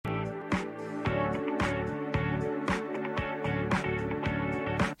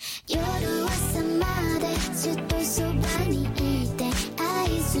ずっとそばにいて合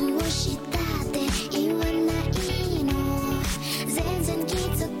図をしたって言わないの全然気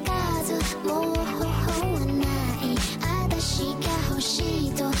づかずもう方法はない私が欲し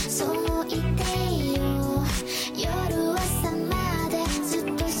いとそう言ってよ夜朝までず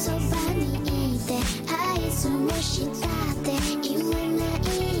っとそばにいて合図をしたって言わない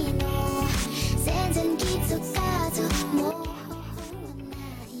の全然気づかずもう方法はな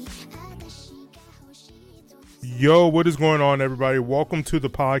い私が欲しいと Yo, what is going on, everybody? Welcome to the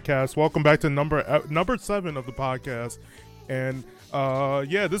podcast. Welcome back to number 7 of the podcast. And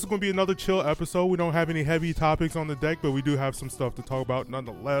this is going to be another chill episode. We don't have any heavy topics on the deck, but we do have some stuff to talk about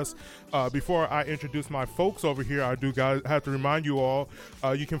nonetheless. Before I introduce my folks over here, I do have to remind you all,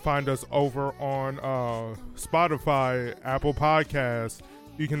 you can find us over on Spotify, Apple Podcasts.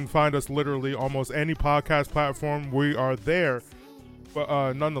 You can find us literally almost any podcast platform. We are there.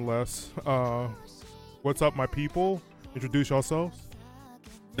 But nonetheless, what's up, my people? Introduce yourselves.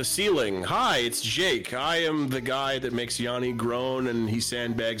 The ceiling. Hi, it's Jake. I am the guy that makes Yanni groan and he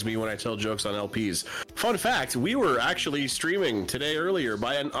sandbags me when I tell jokes on LPs. Fun fact, we were actually streaming today earlier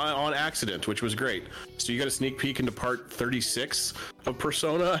on accident, which was great. So you got a sneak peek into part 36 of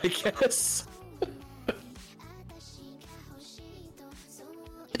Persona, I guess.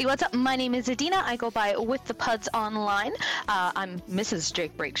 Hey, what's up? My name is Adina. I go by With the Puds Online. I'm Mrs.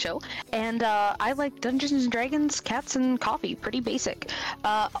 Jake Break Show, and I like Dungeons and Dragons, cats, and coffee. Pretty basic.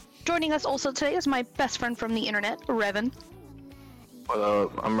 Joining us also today is my best friend from the internet, Revan. What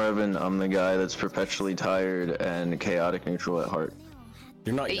up? I'm Revan. I'm the guy that's perpetually tired and chaotic neutral at heart.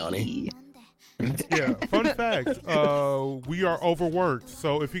 You're not Yanni. Yeah, fun fact, we are overworked.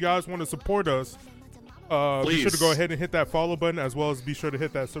 So if you guys want to support us, be sure to go ahead and hit that follow button, as well as be sure to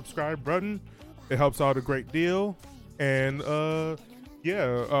hit that subscribe button. It helps out a great deal. And we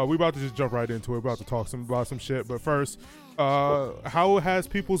about to just jump right into it. We're about to talk about some shit. But first, how has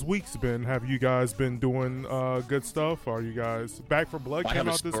people's weeks been? Have you guys been doing good stuff? Are you guys back for Blood came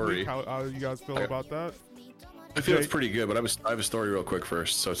out this week? How do you guys feel about that? I feel it's pretty good, but I have a story real quick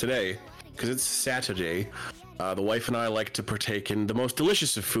first. So today, because it's Saturday, the wife and I like to partake in the most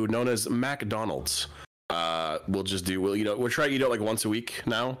delicious of food known as McDonald's. We'll try to eat out like once a week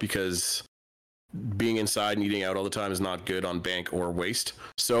now because being inside and eating out all the time is not good on bank or waste.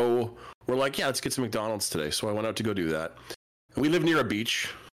 So we're like, yeah, let's get some McDonald's today. So I went out to go do that. We live near a beach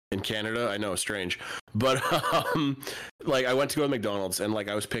in Canada. I know, strange, but I went to go to McDonald's and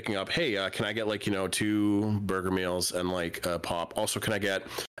I was picking up, hey, can I get 2 burger meals and a pop? Also, can I get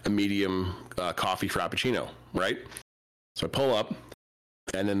a medium coffee frappuccino? Right. So I pull up.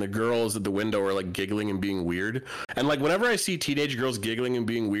 And then the girls at the window are giggling and being weird. And whenever I see teenage girls giggling and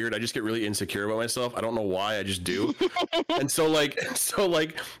being weird, I just get really insecure about myself. I don't know why, I just do. And so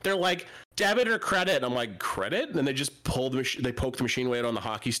they're like, debit or credit? And I'm like, credit? And then they just they poke the machine weight on the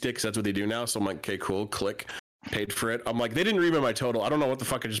hockey stick, 'cause that's what they do now. So I'm like, okay, cool, click, paid for it. I'm like, they didn't read my total. I don't know what the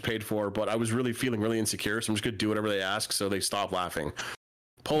fuck I just paid for, but I was really feeling really insecure. So I'm just gonna do whatever they ask. So they stop laughing.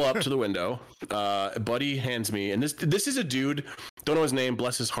 Pull up to the window. Buddy hands me, and this is a dude. Don't know his name.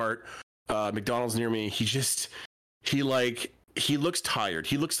 Bless his heart. McDonald's near me. He looks tired.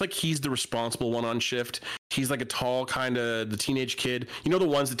 He looks like he's the responsible one on shift. He's like a tall kind of the teenage kid. You know, the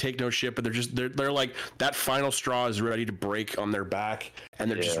ones that take no shit, but they're like that final straw is ready to break on their back, and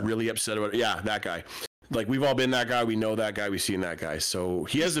they're just really upset about it. Yeah, that guy. We've all been that guy. We know that guy. We've seen that guy. So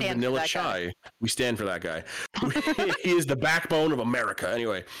he has a vanilla chai. We stand for that guy. He is the backbone of America.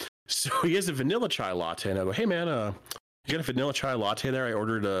 Anyway, so he has a vanilla chai latte. And I go, hey, man, you got a vanilla chai latte there? I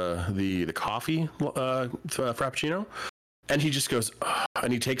ordered the coffee frappuccino. And he just goes, ugh,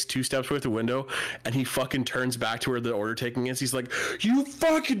 and he takes 2 steps away at the window, and he fucking turns back to where the order taking is. He's like, you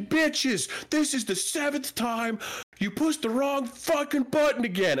fucking bitches, this is the 7th time you pushed the wrong fucking button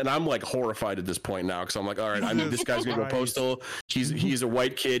again. And I'm horrified at this point now, because I'm like, all right, this guy's gonna go postal. He's a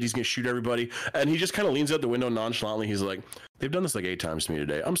white kid. He's gonna shoot everybody. And he just kind of leans out the window nonchalantly. He's like, they've done this 8 times to me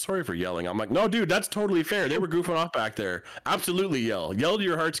today. I'm sorry for yelling. I'm like, no, dude, that's totally fair. They were goofing off back there. Absolutely yell to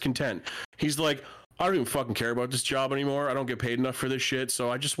your heart's content. He's like, I don't even fucking care about this job anymore. I don't get paid enough for this shit.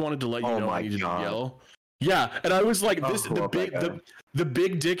 So I just wanted to let you know I needed to yell. Yeah. And I was like, the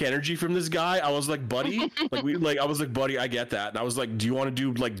big dick energy from this guy. I was like, buddy, I was like, buddy, I get that. And I was like, do you want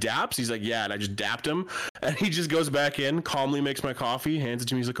to do daps? He's like, yeah. And I just dapped him. And he just goes back in, calmly makes my coffee, hands it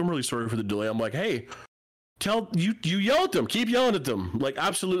to me. He's like, I'm really sorry for the delay. I'm like, hey, you yell at them. Keep yelling at them.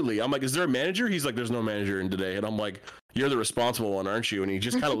 Absolutely. I'm like, is there a manager? He's like, there's no manager in today. And I'm like, you're the responsible one, aren't you? And he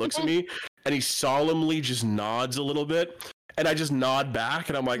just kind of looks at me and he solemnly just nods a little bit. And I just nod back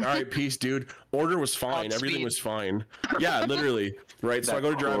and I'm like, all right, peace, dude. Order was fine. Everything was fine. Yeah, literally. Right. So I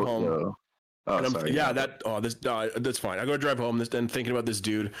go to drive home. Oh, And sorry. that's fine. I go to drive home and thinking about this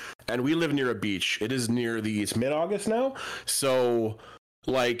dude, and we live near a beach. It's mid-August now, so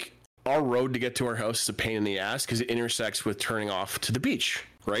like our road to get to our house is a pain in the ass because it intersects with turning off to the beach,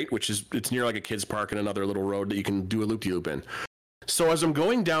 right? It's near like a kids park and another little road that you can do a loop-de-loop in. So as I'm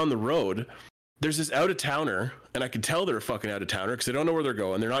going down the road, there's this out-of-towner, and I can tell they're a fucking out-of-towner because they don't know where they're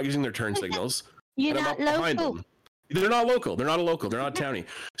going. They're not using their turn signals. You're and I'm not up behind local. them. They're not local. They're not a local. They're not a townie.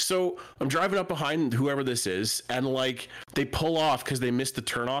 So I'm driving up behind whoever this is, and like they pull off because they missed the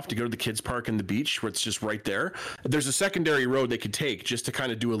turnoff to go to the kids' park and the beach, where it's just right there. There's a secondary road they could take just to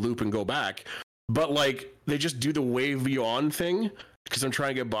kind of do a loop and go back, but like they just do the wave you on thing because I'm trying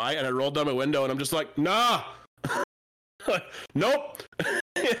to get by, and I rolled down my window and I'm just like, nah, nope.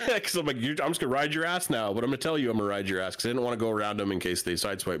 Because I'm like, I'm just gonna ride your ass now, but I'm gonna tell you I'm gonna ride your ass because I didn't want to go around them in case they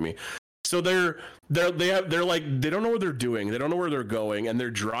sideswipe me. So they're like, they don't know what they're doing. They don't know where they're going, and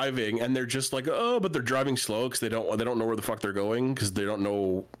they're driving, and they're just like, oh, but they're driving slow because they don't know where the fuck they're going because they don't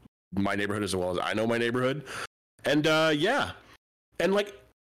know my neighborhood as well as I know my neighborhood. And yeah, and like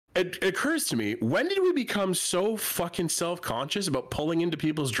it occurs to me, when did we become so fucking self-conscious about pulling into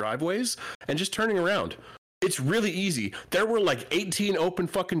people's driveways and just turning around? It's really easy. There were like 18 open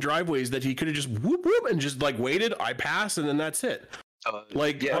fucking driveways that he could have just whoop whoop and just like waited. I pass, and then that's it.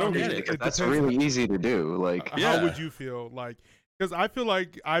 Like, yeah, I don't get it. That's depends really easy to do. Like, Yeah. How would you feel? Like, because I feel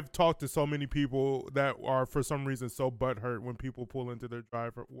like I've talked to so many people that are for some reason so butthurt when people pull into their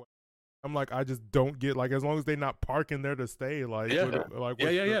driver. I'm like, I just don't get, like, as long as they're not parking there to stay, like, Yeah. what's Yeah,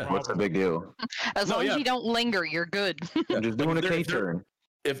 yeah, the yeah. what's the problem? big deal? As long as you don't linger, you're good. I'm just doing a They're- K they're- turn.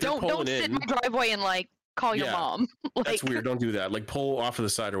 If they're don't pulling sit in in, my driveway and like call your Yeah. mom. Like, that's weird. Don't do that. Like, pull off to the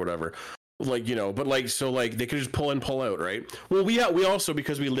side or whatever. Like, you know, but like, so like they could just pull in, pull out, right? Well, we also,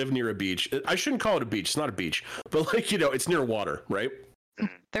 because we live near a beach, I shouldn't call it a beach. It's not a beach, but like, you know, it's near water, right?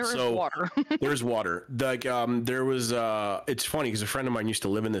 There is So- water. There's water. Like, there was, it's funny because a friend of mine used to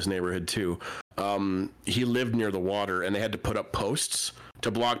live in this neighborhood too. He lived near the water, and they had to put up posts to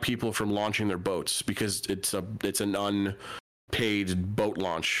block people from launching their boats because it's an unpaid boat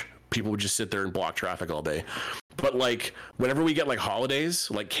launch. People would just sit there and block traffic all day. But like, whenever we get like holidays,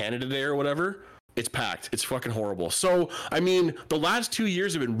 like Canada Day or whatever, it's packed. It's fucking horrible. So, I mean, the last 2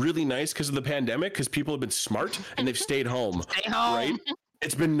 years have been really nice because of the pandemic, because people have been smart and they've stayed home. Stay home. Right?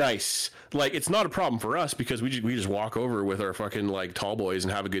 It's been nice. Like, it's not a problem for us because we just walk over with our fucking like tall boys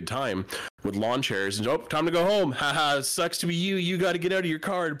and have a good time with lawn chairs and time to go home. Haha, sucks to be you. You got to get out of your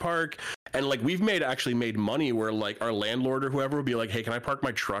car and park. And like, we've actually made money where like our landlord or whoever would be like, hey, can I park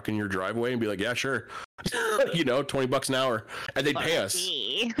my truck in your driveway? And be like, yeah, sure. You know, $20 an hour, and they'd pay us.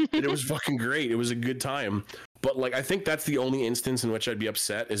 And it was fucking great. It was a good time. But like, I think that's the only instance in which I'd be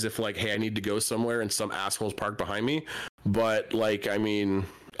upset is if like, hey, I need to go somewhere and some assholes parked behind me. But like, I mean,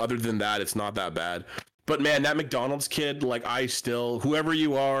 other than that, it's not that bad. But man, that McDonald's kid, like, whoever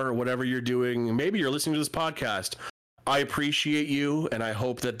you are or whatever you're doing, maybe you're listening to this podcast, I appreciate you, and I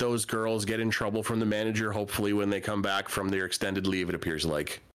hope that those girls get in trouble from the manager, hopefully when they come back from their extended leave, it appears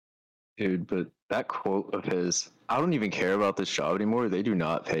like. Dude, but that quote of his, I don't even care about this job anymore. They do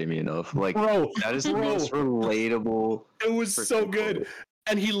not pay me enough. Like, Bro, that is the most relatable. it was so freaking good. quote.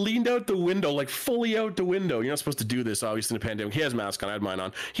 And he leaned out the window, like fully out the window. You're not supposed to do this, obviously, in a pandemic. He has a mask on. I had mine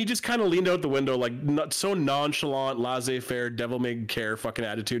on. He just kind of leaned out the window, like so nonchalant, laissez-faire, devil-may-care fucking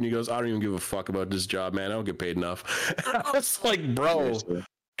attitude. And he goes, I don't even give a fuck about this job, man. I don't get paid enough. And I was like, bro, Seriously.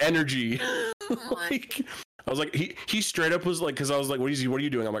 energy. Like, I was like, he straight up was like, because I was like, what are you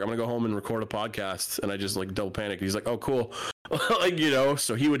doing? I'm like, I'm gonna go home and record a podcast. And I just like double panicked. He's like, oh, cool. Like, you know,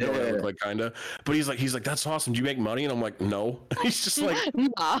 so he would know what I look like, kind of. But he's like, that's awesome. Do you make money? And I'm like, no. He's just like,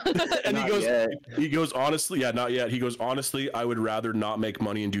 Nah. and Not yet. he goes, honestly, yeah, not yet. He goes, honestly, I would rather not make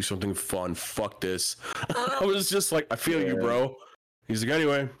money and do something fun. Fuck this. I was just like, I feel you, bro. He's like,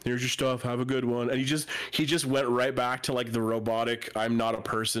 anyway, here's your stuff. Have a good one. And he just went right back to like the robotic, I'm not a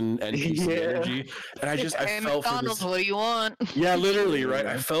person NPC energy. And I Hey, fell for McDonald's, this. what do you want? Yeah, literally, right?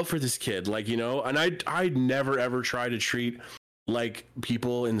 I fell for this kid, like, you know, and I'd never ever try to treat like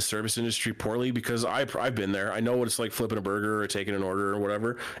people in the service industry poorly because I've been there. I know what it's like flipping a burger or taking an order or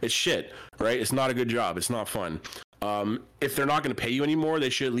whatever. It's shit, right? It's not a good job. It's not fun. If they're not going to pay you anymore, they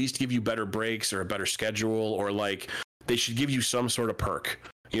should at least give you better breaks or a better schedule, or like they should give you some sort of perk.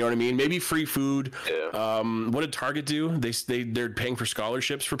 You know what I mean? Maybe free food. Yeah. What did Target do? They're paying for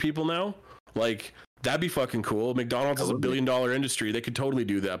scholarships for people now. Like, that'd be fucking cool. McDonald's is a $1 billion industry. They could totally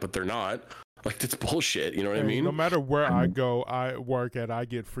do that, but they're not. Like, that's bullshit. You know what I mean? No matter where I go, I work at, I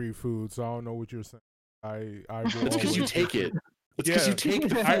get free food. So I don't know what you're saying. I will It's because you always- take it. It's because you take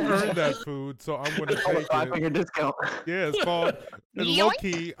the I food. earned that food, so I'm gonna take it. $5 discount. Yeah, it's called Yoink. low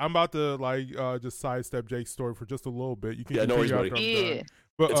key. I'm about to just sidestep Jake's story for just a little bit. You can Yeah, no worries, continue buddy. after I'm Yeah. done.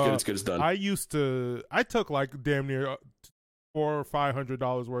 But It's good. It's good. It's done. I took like damn near $400 or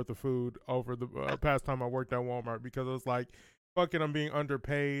 $500 worth of food over the past time I worked at Walmart because it was like, fuck it, I'm being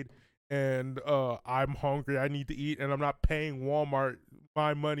underpaid and I'm hungry. I need to eat, and I'm not paying Walmart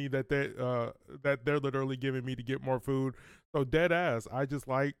my money that they're literally giving me to get more food. So dead ass, I just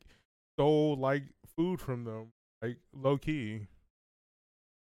stole food from them, like low key.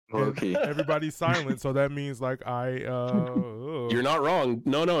 Low-key. Everybody's silent, so that means You're not wrong.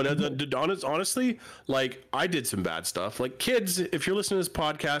 No. Honestly, like I did some bad stuff. Like kids, if you're listening to this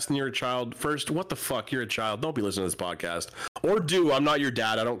podcast and you're a child, first, what the fuck? You're a child. Don't be listening to this podcast. Or do. I'm not your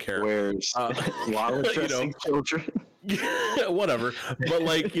dad. I don't care. Where's while dressing children? Whatever. But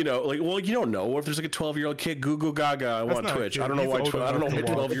well, you don't know. What if there's like a 12-year-old kid? Goo goo gaga. I want not a Twitch. kid. I don't know He's why. old I don't know enough why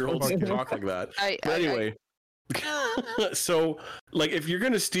to watch. 12-year-olds Fuck him. talk like that. I- But anyway. So if you're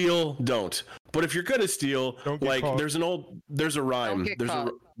gonna steal, don't. But if you're gonna steal, Don't get caught. there's a rhyme. get There's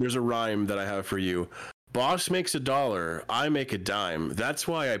caught. there's a rhyme that I have for you. Boss makes $1, I make a dime. That's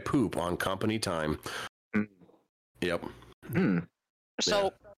why I poop on company time. Mm. Yep.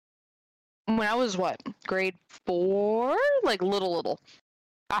 So when I was grade 4, like little,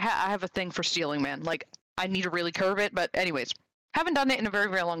 I have a thing for stealing, man. Like I need to really curb it, but anyways, haven't done it in a very,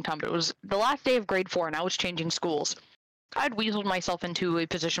 very long time. But it was the last day of grade 4, and I was changing schools. I'd weaseled myself into a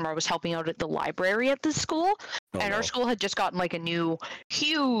position where I was helping out at the library at this school, and our school had just gotten like a new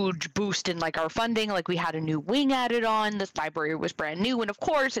huge boost in like our funding. Like we had a new wing added on. This library was brand new, and of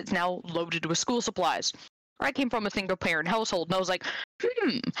course, it's now loaded with school supplies. I came from a single parent household, and I was like,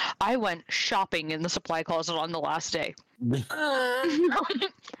 I went shopping in the supply closet on the last day.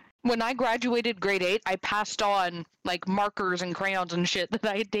 When I graduated grade 8, I passed on like markers and crayons and shit that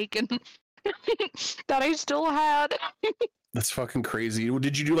I had taken that I still had. That's fucking crazy.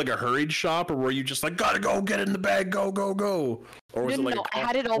 Did you do like a hurried shop, or were you just like, gotta go, get it in the bag, go, go, go? Or was it like I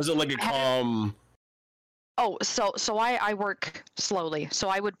had it all. was it like a calm? Oh, so I work slowly. So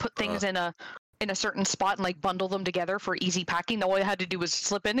I would put things in a certain spot and like bundle them together for easy packing. All I had to do was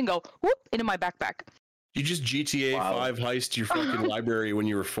slip in and go whoop into my backpack. You just GTA 5 heist your fucking library when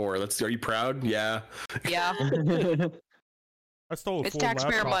you were 4. Are you proud? Yeah. Yeah, I stole a it's full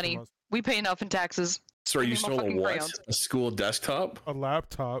taxpayer laptop money. from us. We pay enough in taxes. Sorry, you Give me my stole a fucking what? crayons. A school desktop? A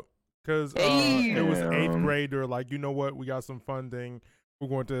laptop because Hey. it was 8th Damn. grade. They're like, you know what? We got some funding. We're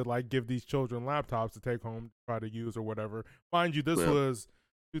going to like give these children laptops to take home to try to use or whatever. Mind you, this Yeah. was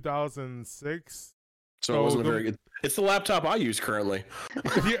 2006. So it So wasn't a the- very good. It's the laptop I use currently. Yeah,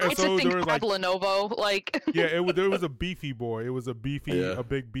 It's so a thing there was like Lenovo, like yeah, there was a beefy boy. It was a beefy, Yeah. a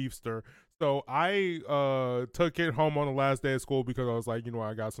big beefster. So I took it home on the last day of school because I was like, you know,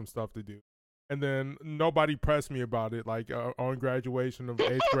 I got some stuff to do. And then nobody pressed me about it. Like on graduation of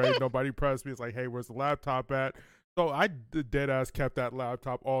 8th grade, nobody pressed me. It's like, hey, where's the laptop at? So I dead ass kept that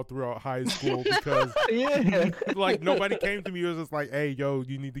laptop all throughout high school because Yeah. like nobody came to me. It was just like, hey, yo,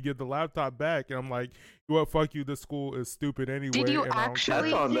 you need to get the laptop back. And I'm like, you know what, fuck you. This school is stupid anyway. did you and I don't care.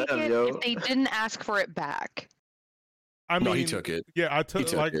 actually That's on take them, it yo. if they didn't ask for it back? I mean, No, he took it. Yeah, I took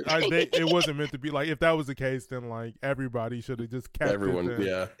took like it. it wasn't meant to be. Like if that was the case, then like everybody should have just kept Everyone, it.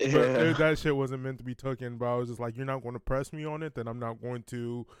 Then. yeah. But that shit wasn't meant to be taken. But I was just like, you're not going to press me on it, then I'm not going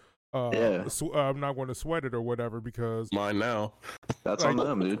to. Yeah. I'm not going to sweat it or whatever because Mine now. That's on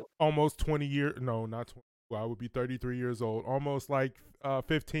them, dude. almost 20 years. No, not 20. Well, I would be 33 years old. Almost like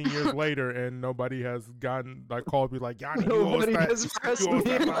 15 years later, and nobody has gotten like called me like, Yanni, you owe us Nobody that- has you pressed owe us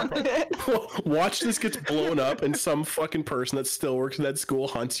me that on laptop." it. Watch this gets blown up, and some fucking person that still works in that school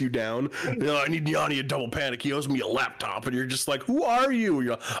hunts you down. I need Yanni a double panic. He owes me a laptop, and you're just like, "Who are you?"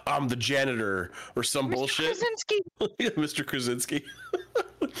 You're like, I'm the janitor or some bullshit. Krasinski. Mr. Krasinski.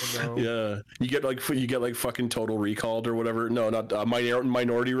 No. Yeah, you get like fucking Total Recalled or whatever. No, not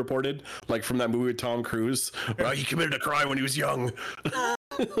Minority Reported, like from that movie with Tom Cruise. Well, he committed a crime when he was young.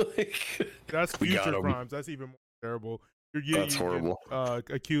 Like, That's We got future him. crimes. That's even more terrible. That's you horrible. Get,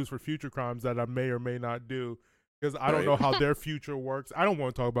 accused for future crimes that I may or may not do because I don't Right. know how their future works. I don't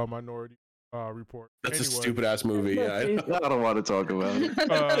want to talk about Minority Report. That's a Anyway, stupid ass movie. Yeah, I know. I don't want to talk about it.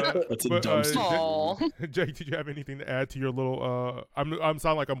 That's a but, dumb stupid Aw. Jake, did you have anything to add to your little? I'm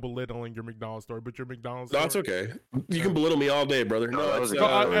sound like I'm belittling your McDonald's story, but your McDonald's. No, story? it's okay. You can belittle me all day, brother. No, No, that it's, was a No, good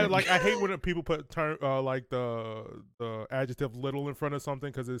I, story. I hate when people put like the adjective "little" in front of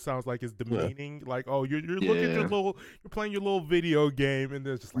something because it sounds like it's demeaning. Like, oh, you're looking at your Yeah. you're playing your little video game, and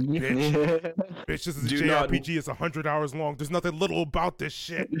there's just like, bitch, bitch, this is a Do not- JRPG. It's 100 hours long. There's nothing little about this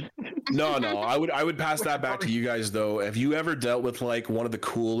shit. No, I would pass that back to you guys though. Have you ever dealt with like one of the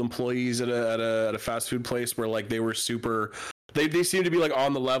cool employees at a fast food place where like they were super, they seemed to be like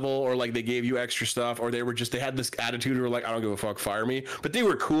on the level, or like they gave you extra stuff, or they had this attitude where like, I don't give a fuck, fire me, but they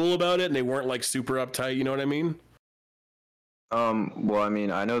were cool about it and they weren't like super uptight, you know what I mean? Well, I mean,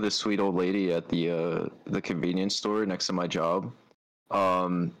 I know this sweet old lady at the convenience store next to my job.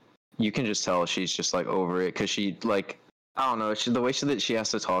 You can just tell she's just like over it, because she like, I don't know, the way that she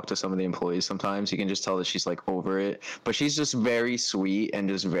has to talk to some of the employees sometimes, you can just tell that she's like over it. But she's just very sweet and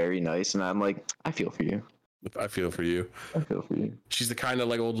just very nice, and I'm like, I feel for you. I feel for you. I feel for you. She's the kind of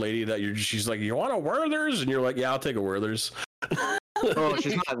like old lady that she's like, you want a Werther's? And you're like, yeah, I'll take a Werther's. Oh,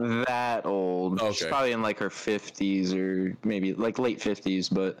 she's not that old. Okay. She's probably in like her 50s or maybe like late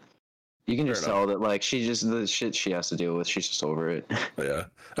 50s, but you can just tell that like she just, the shit she has to deal with, she's just over it. Yeah,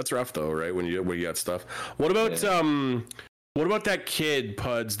 that's rough though, right? When you got stuff. What about what about that kid,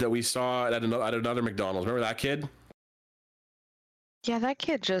 Puds, that we saw at another McDonald's? Remember that kid? Yeah, that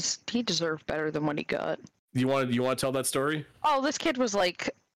kid he deserved better than what he got. You want to tell that story? Oh, this kid was like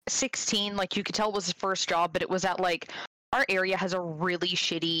 16. Like you could tell it was his first job, but it was at like, our area has a really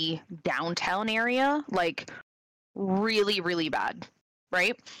shitty downtown area, like really, really bad,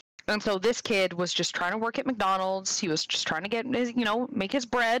 right? And so this kid was just trying to work at McDonald's. He was just trying to get his, make his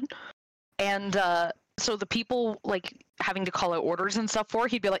bread. And so the people like having to call out orders and stuff for,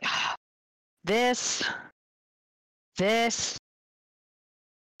 he'd be like, this,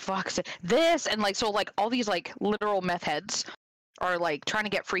 fuck this, and like, so like all these like literal meth heads are like trying to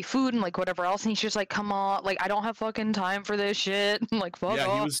get free food and like whatever else, and he's just like, come on, like I don't have fucking time for this shit. Like fuck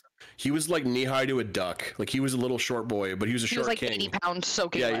off. He was like knee high to a duck. Like he was a little short boy, but he was a short king. He was like 80 pounds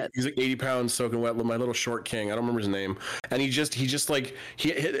soaking wet. He's like 80 pounds soaking wet. My little short king. I don't remember his name. And he just like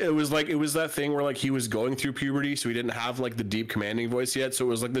it was that thing where like he was going through puberty, so he didn't have like the deep commanding voice yet. So it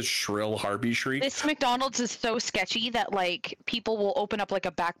was like this shrill harpy shriek. This McDonald's is so sketchy that like people will open up like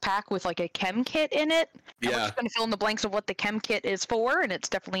a backpack with like a chem kit in it. And we're just gonna fill in the blanks of what the chem kit is for, and it's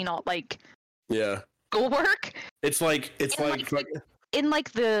definitely not like school work. It's like in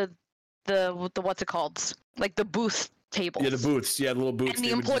like the what's it called? Like the booth tables. Yeah, the booths. Yeah, the little booths. And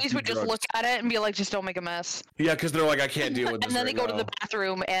the employees would just look at it and be like, just don't make a mess. Yeah, because they're like, I can't deal with this. And then right they go now. to the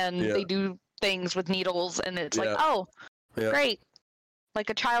bathroom and they do things with needles, and it's like, oh, great. Like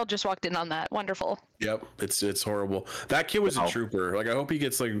a child just walked in on that. Wonderful. Yep, it's horrible. That kid was a trooper. Like I hope he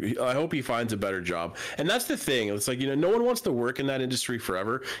gets I hope he finds a better job. And that's the thing. It's like, no one wants to work in that industry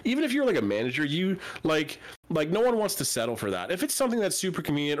forever. Even if you're like a manager, you like no one wants to settle for that. If it's something that's super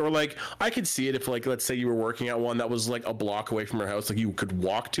convenient, or like I could see it if like, let's say you were working at one that was like a block away from your house, like you could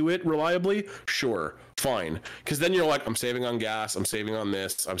walk to it reliably, sure, fine. Because then you're like, I'm saving on gas, I'm saving on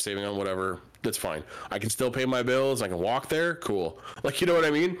this, I'm saving on whatever. That's fine. I can still pay my bills. I can walk there. Cool. Like, you know what I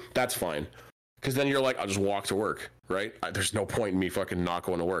mean? That's fine. Because then you're like, I'll just walk to work, right? There's no point in me fucking not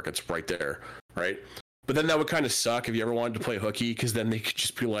going to work. It's right there, right? But then that would kind of suck if you ever wanted to play hooky, because then they could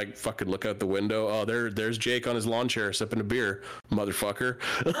just be like, fucking look out the window. Oh, there's Jake on his lawn chair sipping a beer, motherfucker.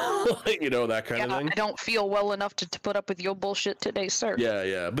 You know, that kind of thing. I don't feel well enough to put up with your bullshit today, sir.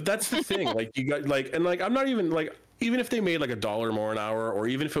 Yeah. But that's the thing. Like, you got like, and like, I'm not even like, even if they made like $1 more an hour, or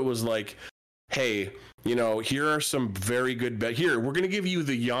even if it was like, hey, here are some very good here, we're going to give you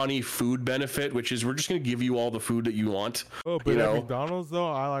the Yanni food benefit, which is we're just going to give you all the food that you want. Oh, but at McDonald's though,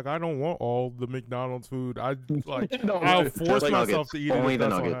 I don't want all the McDonald's food. I like I'll force myself to eat only it. The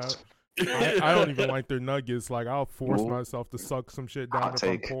nuggets. I don't even like their nuggets. Like I'll force myself to suck some shit down if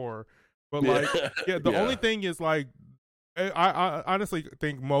I'm poor. But like, the only thing is like, I honestly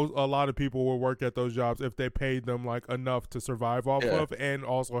think a lot of people will work at those jobs if they paid them like enough to survive off of, and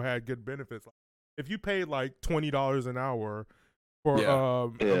also had good benefits. If you paid like $20 an hour for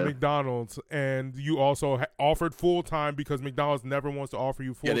a McDonald's, and you also offered full time, because McDonald's never wants to offer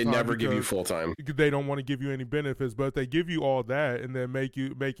you full time. Yeah, they never give you full time. They don't want to give you any benefits, but if they give you all that and then make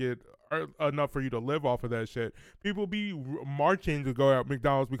it enough for you to live off of that shit, people be marching to go at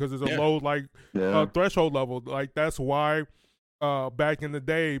McDonald's because it's a low threshold level. Like that's why back in the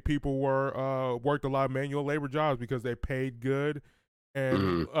day people were worked a lot of manual labor jobs, because they paid good.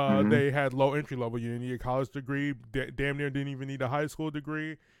 And they had low entry level. You didn't need a college degree. Damn near didn't even need a high school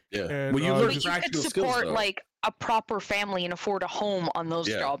degree. Yeah. And, well, you learn you could support like a proper family and afford a home on those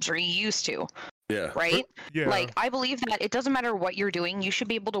jobs, or you used to. Yeah. Right? Yeah. Like, I believe that it doesn't matter what you're doing. You should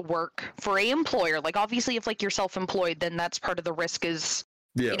be able to work for a employer. Like, obviously, if like you're self-employed, then that's part of the risk is,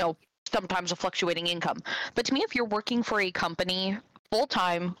 sometimes a fluctuating income. But to me, if you're working for a company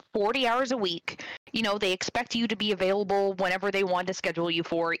full-time, 40 hours a week, they expect you to be available whenever they want to schedule you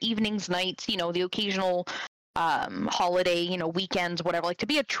for evenings, nights, the occasional holiday, weekends, whatever. Like, to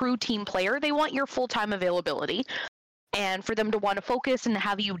be a true team player, they want your full-time availability. And for them to want to focus and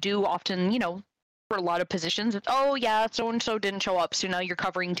have you do often, for a lot of positions, it's, oh yeah, so-and-so didn't show up, so now you're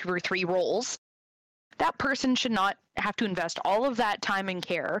covering 2 or 3 roles. That person should not have to invest all of that time and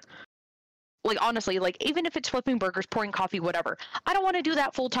care. Like, honestly, like, even if it's flipping burgers, pouring coffee, whatever. I don't want to do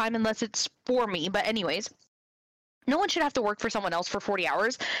that full time unless it's for me. But anyways, no one should have to work for someone else for 40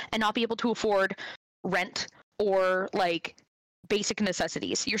 hours and not be able to afford rent or, like, basic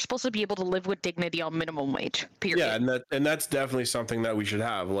necessities. You're supposed to be able to live with dignity on minimum wage, period. Yeah, and that's definitely something that we should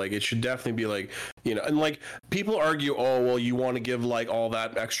have. Like, it should definitely be like, and like, people argue, oh, well, you want to give like all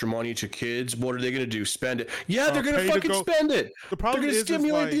that extra money to kids. What are they going to do? Spend it? Yeah, they're going to fucking spend it. The problem they're going to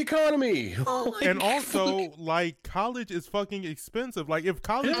stimulate like, the economy. And also, like, college is fucking expensive. Like, if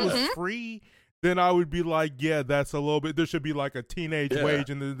college was free, then I would be like, yeah, that's a little bit, there should be like a teenage wage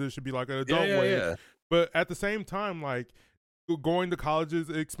and then there should be like an adult wage. Yeah. But at the same time, like, going to college is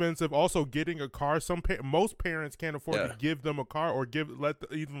expensive. Also, getting a car. Most parents can't afford to give them a car or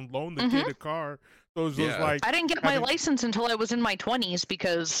even loan the kid a car. So it's just like, I didn't get my license until I was in my 20s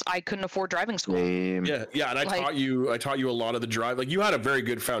because I couldn't afford driving school. Yeah, and I taught you a lot of the drive. Like, you had a very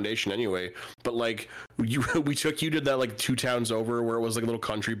good foundation anyway. But like, we took you to that like 2 towns over where it was like a little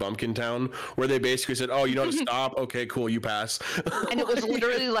country bumpkin town where they basically said, oh, you know how to stop? Okay, cool, you pass. And it was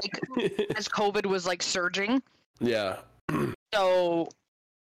literally like as COVID was like surging. Yeah. So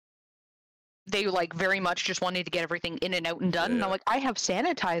they like very much just wanted to get everything in and out and done. And I'm like, I have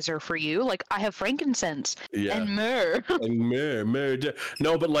sanitizer for you. Like, I have frankincense and myrrh. And myrrh.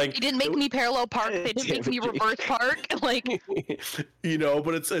 No, but like, they didn't make me parallel park. They didn't make me reverse park. Like,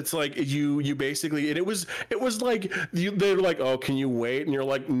 but it's like you basically, and it was like they're like, oh, can you wait? And you're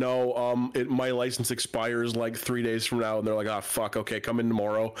like, no, my license expires like 3 days from now. And they're like, oh fuck, okay, come in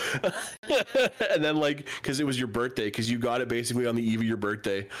tomorrow. And then like, because it was your birthday, because you got it basically on the eve of your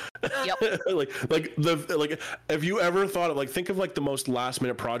birthday. Yep. like have you ever thought of, like, think of like the most last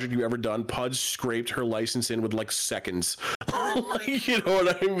minute project you ever done? Pudge scraped her license in with like seconds. Like, you know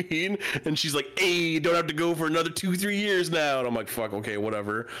what I mean? And she's like, hey, you don't have to go for another 2-3 years now. And I'm like, fuck, okay,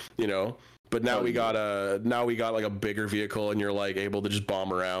 whatever, But now we got like a bigger vehicle, and you're like able to just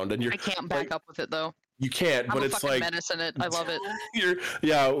bomb around, and I can't back up with it though. You can't, but it's like menace in it. I love it. I'm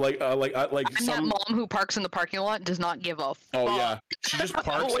that mom who parks in the parking lot and does not give a fuck. Oh yeah, she just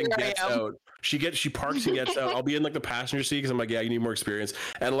parks and gets out. She parks and gets out. I'll be in like the passenger seat because I'm like, yeah, you need more experience.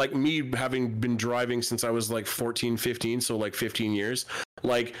 And like, me having been driving since I was like 14, 15, so like 15 years.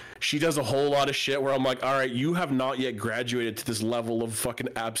 Like, she does a whole lot of shit where I'm like, all right, you have not yet graduated to this level of fucking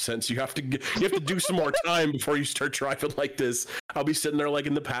absence. You have to do some more time before you start driving like this. I'll be sitting there like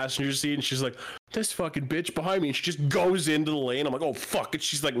in the passenger seat, and she's like, this fucking bitch behind me, and she just goes into the lane. I'm like, oh fuck. And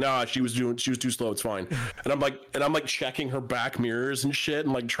she's like, nah, she was too slow, it's fine. And I'm like checking her back mirrors and shit,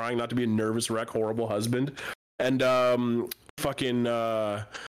 and like trying not to be a nervous wreck, horrible husband. And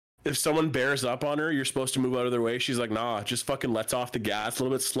if someone bears up on her, you're supposed to move out of their way. She's like, nah, just fucking lets off the gas a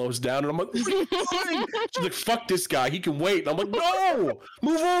little bit, slows down. And I'm like, she's like, fuck this guy, he can wait. And I'm like, no,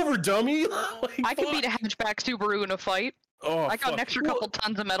 move over, dummy. Like, I could beat a hatchback Subaru in a fight. Oh, I got an extra couple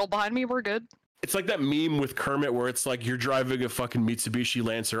tons of metal behind me. We're good. It's like that meme with Kermit where it's like, you're driving a fucking Mitsubishi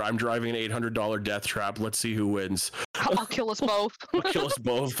Lancer, I'm driving an $800 death trap. Let's see who wins. I'll kill us both. I'll kill us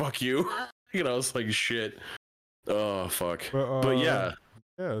both. Fuck you. It's like shit. Oh, fuck. But yeah.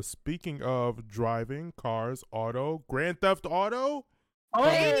 Yeah, speaking of driving, cars, auto, Grand Theft Auto.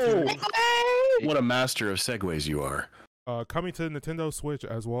 Oh! What a master of segues you are. Coming to Nintendo Switch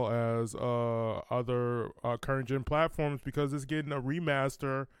as well as other current gen platforms, because it's getting a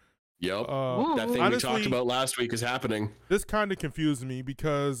remaster. Yep. That thing honestly, we talked about last week is happening. This kind of confused me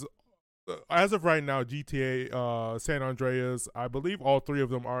because as of right now, GTA San Andreas, I believe all 3 of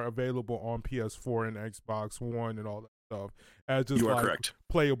them are available on PS4 and Xbox One and all that stuff as just like correct.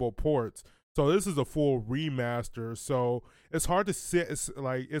 Playable ports. So this is a full remaster. So it's hard to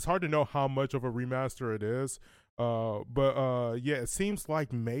it's hard to know how much of a remaster it is. But yeah, it seems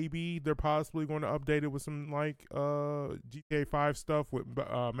like maybe they're possibly going to update it with some like GTA 5 stuff with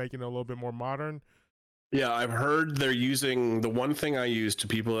making it a little bit more modern. Yeah, I've heard they're using the one thing I use to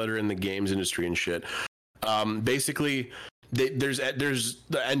people that are in the games industry and shit. Basically, there's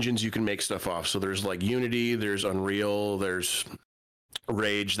the engines you can make stuff off. So there's like Unity, there's Unreal, there's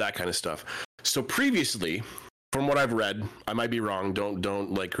Rage, that kind of stuff. So previously, from what I've read, I might be wrong.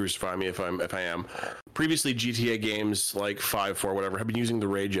 Don't like crucify me if I am. Previously, GTA games like 5, 4, whatever have been using the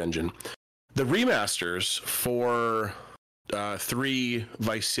Rage engine. The remasters for 3,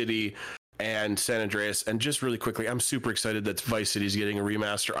 Vice City, and San Andreas, and just really quickly, I'm super excited that Vice City's getting a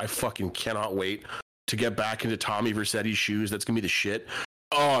remaster. I fucking cannot wait to get back into Tommy Vercetti's shoes. That's gonna be the shit.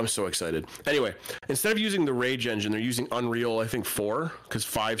 Oh, I'm so excited. Anyway, instead of using the Rage engine, they're using Unreal, I think 4, because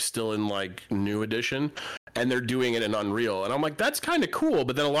 5's still in like new edition, and they're doing it in Unreal. And I'm like, that's kind of cool.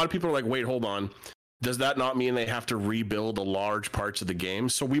 But then a lot of people are like, wait, hold on. Does that not mean they have to rebuild a large parts of the game?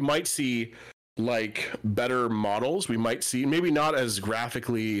 So we might see like better models. We might see maybe not as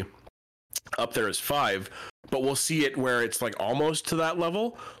graphically up there as 5, but we'll see it where it's like almost to that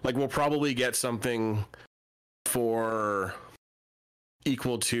level. Like we'll probably get something for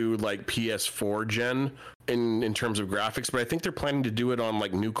equal to like PS4 gen in terms of graphics, but I think they're planning to do it on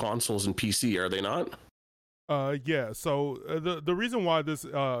like new consoles and PC, are they not? Yeah. So the reason why this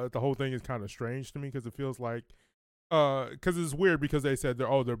the whole thing is kind of strange to me, because it feels like because it's weird, because they said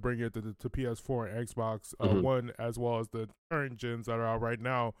they're bringing it to PS4 and Xbox One, as well as the current gens that are out right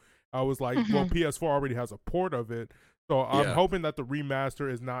now. I was like, well, PS4 already has a port of it, so I'm hoping that the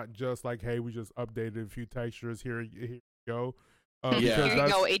remaster is not just like, hey, we just updated a few textures, here you go. Here you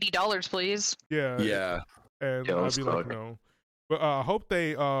go, $80, please. Yeah. And I'd be like, no. But I hope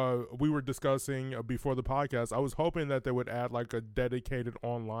they, we were discussing before the podcast, I was hoping that they would add like a dedicated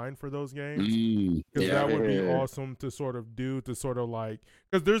online for those games. Because that would be awesome to sort of do, to sort of like,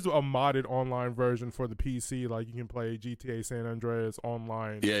 because there's a modded online version for the PC, like you can play GTA San Andreas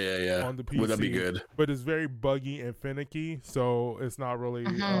online on the PC. Would that be good? But it's very buggy and finicky, so it's not really,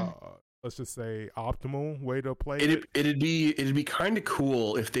 let's just say, optimal way to play it. It'd be kind of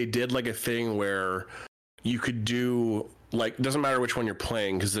cool if they did like a thing where you could do, like, doesn't matter which one you're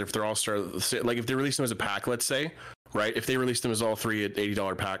playing, because if they're all like if they release them as a pack, let's say, right? If they release them as all 3 at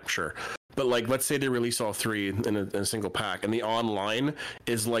 $80 pack, sure. But like, let's say they release all 3 in a single pack, and the online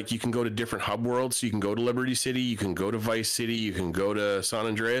is like you can go to different hub worlds. So you can go to Liberty City, you can go to Vice City, you can go to San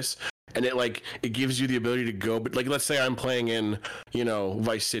Andreas, and it gives you the ability to go. But like, let's say I'm playing in,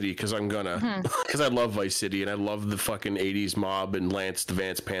 Vice City, because I'm gonna, because I love Vice City and I love the fucking 80s mob and Lance the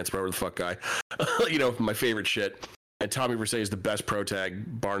Vance Pants, whatever the fuck guy, my favorite shit. And Tommy Vercetti is the best pro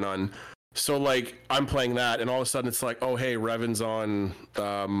tag, bar none. So like, I'm playing that, and all of a sudden it's like, oh hey, Revan's on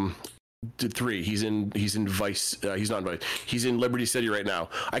 3. He's in Vice. He's not in Vice. He's in Liberty City right now.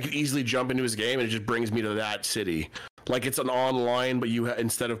 I could easily jump into his game, and it just brings me to that city. Like, it's an online, but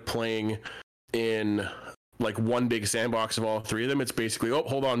instead of playing in like one big sandbox of all 3 of them, it's basically, oh,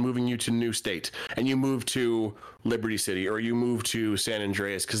 hold on, moving you to new state, and you move to Liberty City, or you move to San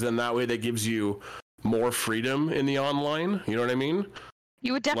Andreas, because then that way that gives you more freedom in the online. You know what I mean?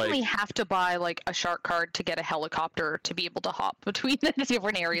 You would definitely have to buy like a shark card to get a helicopter to be able to hop between the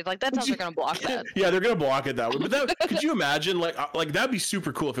different areas. Like, that's how they're gonna block that. Yeah, they're gonna block it that way. But could you imagine like that'd be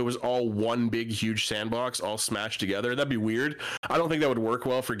super cool if it was all one big huge sandbox all smashed together. That'd be weird. I don't think that would work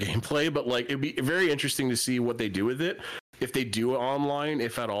well for gameplay, but like, it'd be very interesting to see what they do with it, if they do it online,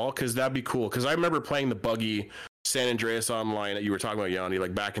 if at all, because that'd be cool. Because I remember playing the buggy San Andreas online that you were talking about, Yanni,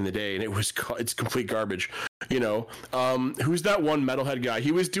 like back in the day, and it's complete garbage. Who's that one metalhead guy?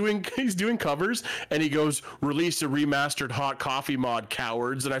 He's doing covers, and he goes, release a remastered hot coffee mod,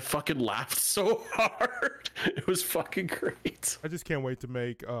 cowards, and I fucking laughed so hard. It was fucking great. I just can't wait to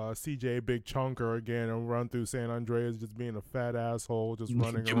make CJ a big chunker again and run through San Andreas just being a fat asshole, just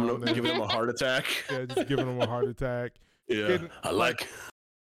running around there. Giving him a heart attack. Yeah, just giving him a heart attack. Yeah, I like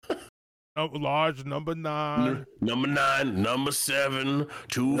large number 9. Number 9, number 7,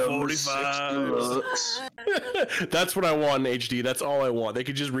 245. That's what I want in HD. That's all I want. They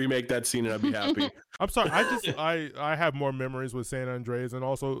could just remake that scene and I'd be happy. I'm sorry. I have more memories with San Andreas, and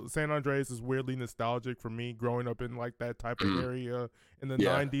also San Andreas is weirdly nostalgic for me, growing up in like that type of area in the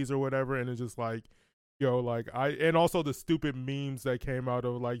 90s or whatever, and it's just like, and also the stupid memes that came out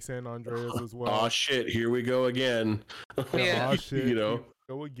of like San Andreas as well. Oh shit, here we go again. Oh shit,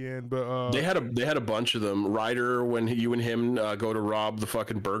 go again. But they had a bunch of them. Ryder, when you and him go to rob the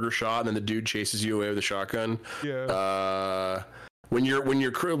fucking burger shop, and then the dude chases you away with a shotgun. Yeah. When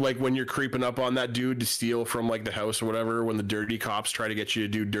you're creeping up on that dude to steal from like the house or whatever, when the dirty cops try to get you to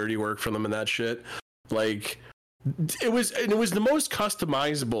do dirty work for them and that shit, like. It was the most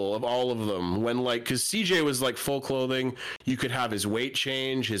customizable of all of them, when like, because CJ was like full clothing, you could have his weight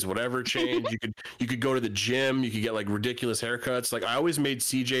change, his whatever change, you could go to the gym, you could get like ridiculous haircuts. Like, I always made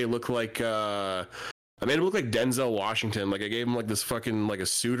CJ look like I made him look like Denzel Washington. Like, I gave him like this fucking like a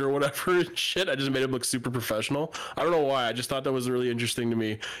suit or whatever and shit. I just made him look super professional. I don't know why. I just thought that was really interesting to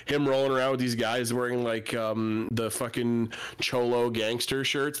me. Him rolling around with these guys wearing like the fucking cholo gangster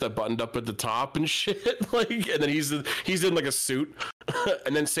shirts that buttoned up at the top and shit. Like, and then he's in like a suit.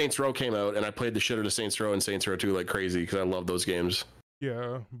 And then Saints Row came out, and I played the shit out of Saints Row and Saints Row 2 like crazy because I love those games.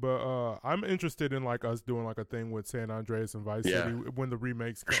 Yeah, but I'm interested in like us doing like a thing with San Andreas and Vice City when the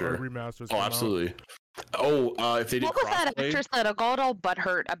remakes or remasters come absolutely. out. If they did What was that crossplay? actress that got all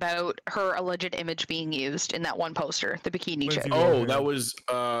butthurt about her alleged image being used in that one poster, the bikini Lindsay chick? Lohan. Oh, that was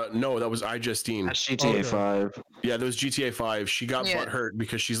no, that was iJustine. That's GTA Okay. 5. Yeah, that was GTA 5. She got Yeah. butthurt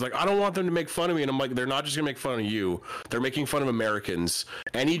because she's like, I don't want them to make fun of me, and I'm like, they're not just gonna make fun of you. They're making fun of Americans.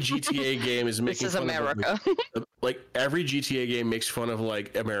 Any GTA game is making This is fun America. of like every GTA game makes fun of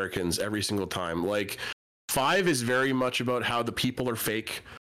like Americans every single time. Like 5 is very much about how the people are fake,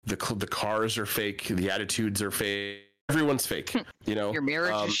 the cars are fake, the attitudes are fake. Everyone's fake, you know. Your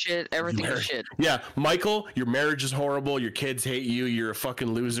marriage is shit. Everything is shit. Yeah, Michael, your marriage is horrible. Your kids hate you. You're a fucking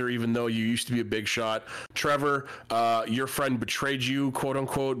loser, even though you used to be a big shot. Trevor, your friend betrayed you, quote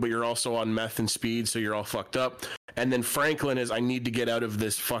unquote, but you're also on meth and speed, so you're all fucked up. And then Franklin is, I need to get out of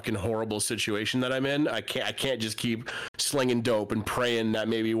this fucking horrible situation that I'm in. I can't just keep slinging dope and praying that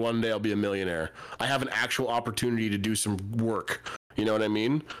maybe one day I'll be a millionaire. I have an actual opportunity to do some work. You know what I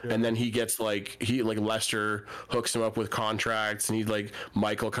mean? Yeah. And then he gets Lester hooks him up with contracts, and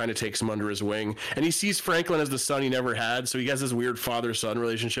Michael kind of takes him under his wing, and he sees Franklin as the son he never had, so he has this weird father-son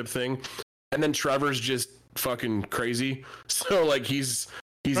relationship thing. And then Trevor's just fucking crazy, so like he's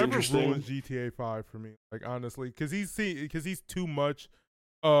Trevor interesting. ruins GTA 5 for me, like honestly, because he's too much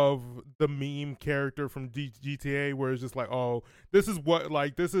of the meme character from GTA, where it's just like, oh, this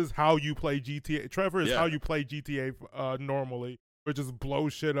is how you play GTA. Trevor is Yeah. how you play GTA normally, where just blow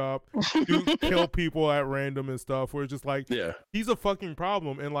shit up, kill people at random and stuff. Where it's just like, Yeah. he's a fucking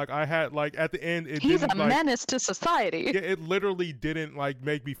problem. And like I had like at the end, it He's a didn't like. menace to society. Yeah, it literally didn't like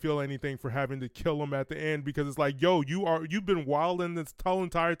make me feel anything for having to kill him at the end, because it's like, yo, you've been wilding this whole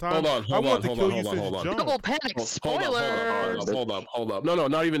entire time. Hold on, I want to kill you since hold on. Double panic. Spoilers. Hold up. No,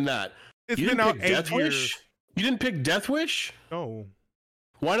 not even that. It's You been didn't out pick 8 Death years. Wish? You didn't pick Death Wish? No,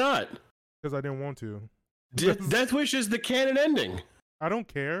 Why not? because I didn't want to. Death Wish is the canon ending. I don't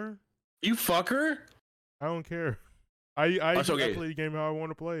care. You fucker. I don't care. I That's okay. play the game how I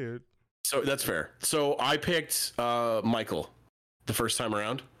want to play it. So that's fair. So I picked Michael the first time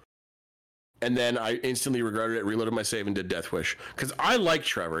around, and then I instantly regretted it, reloaded my save, and did Death Wish because I like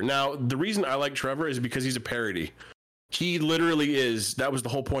Trevor. Now the reason I like Trevor is because he's a parody. He literally is. That was the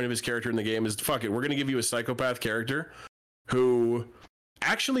whole point of his character in the game. Is fuck it, we're gonna give you a psychopath character who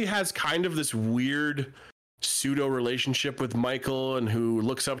actually has kind of this weird pseudo relationship with Michael, and who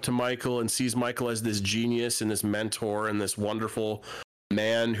looks up to Michael and sees Michael as this genius and this mentor and this wonderful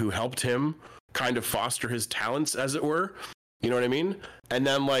man who helped him kind of foster his talents, as it were. You know what I mean? And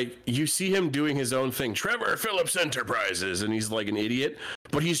then like you see him doing his own thing, Trevor Phillips Enterprises, and he's like an idiot,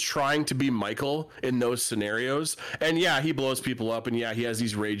 but he's trying to be Michael in those scenarios. And yeah, he blows people up, and yeah, he has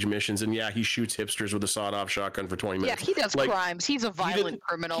these rage missions, and yeah, he shoots hipsters with a sawed-off shotgun for 20 Yeah, minutes. he does Like, crimes. He's a violent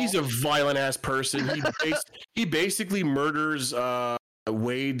criminal. He's a violent ass person. He basically murders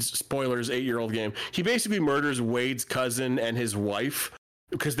Wade's, spoilers, 8-year-old game. He basically murders Wade's cousin and his wife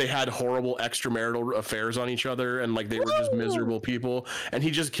because they had horrible extramarital affairs on each other, and like they were just miserable people, and he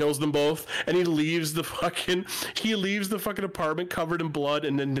just kills them both, and he leaves the fucking apartment covered in blood,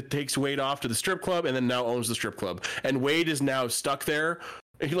 and then takes Wade off to the strip club, and then now owns the strip club, and Wade is now stuck there.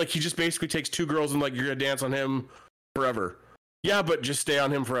 He just basically takes 2 girls and like, you're gonna dance on him forever. Yeah, but just stay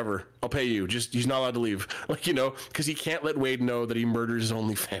on him forever. I'll pay you. Just, he's not allowed to leave. Like, you know, because he can't let Wade know that he murdered his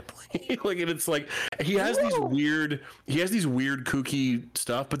only family. Like, and it's like he has these weird kooky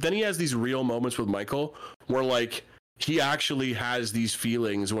stuff, but then he has these real moments with Michael where like he actually has these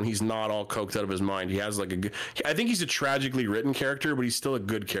feelings when he's not all coked out of his mind. He has like I think he's a tragically written character, but he's still a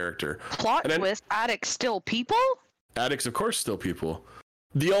good character. Plot And then- twist, addicts still people? Addicts, of course, still people.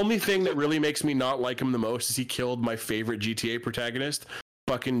 The only thing that really makes me not like him the most is he killed my favorite GTA protagonist,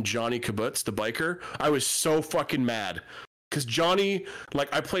 fucking Johnny Kibbutz, the biker. I was so fucking mad. Because Johnny,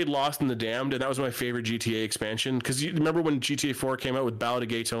 like, I played Lost in the Damned, and that was my favorite GTA expansion. Because you remember when GTA 4 came out with Ballad of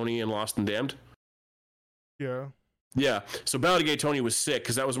Gay Tony and Lost and Damned? Yeah. Yeah, so Ballad of Gay Tony was sick,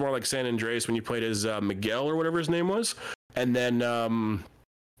 because that was more like San Andreas when you played as Miguel or whatever his name was. And then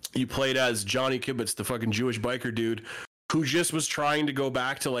you played as Johnny Kibbutz, the fucking Jewish biker dude, who just was trying to go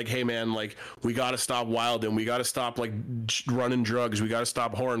back to like, hey man, like we got to stop wilding, we got to stop like running drugs, we got to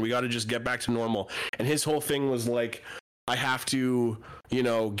stop whoring, we got to just get back to normal. And his whole thing was like, I have to, you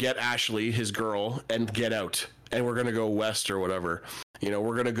know, get Ashley, his girl, and get out, and we're gonna go west or whatever. You know,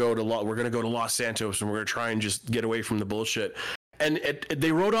 we're gonna go to Los Santos, and we're gonna try and just get away from the bullshit. And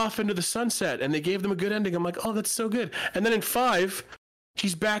they rode off into the sunset, and they gave them a good ending. I'm like, oh, that's so good. And then in 5,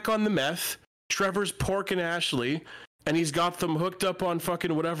 he's back on the meth. Trevor's porking Ashley, and he's got them hooked up on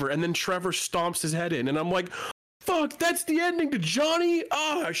fucking whatever. And then Trevor stomps his head in, and I'm like, fuck, that's the ending to Johnny.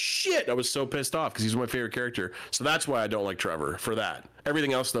 Oh shit, I was so pissed off because he's my favorite character. So that's why I don't like Trevor for that.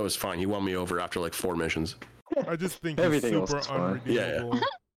 Everything else though is fine. He won me over after like 4 missions. I just think Everything he's else super is fine. unredeemable.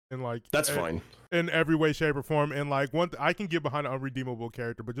 And like That's fine. In every way, shape, or form. And like I can get behind an unredeemable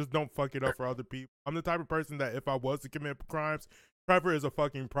character, but just don't fuck it up for other people. I'm the type of person that if I was to commit crimes, Trevor is a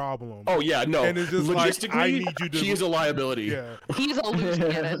fucking problem. Oh yeah, no. And it's just logistically, like, I need you to. he is a liability. Yeah. He's a loose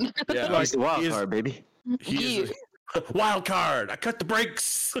cannon. Yeah, Like, He's the wild he is- card, baby. He is a wild card. I cut the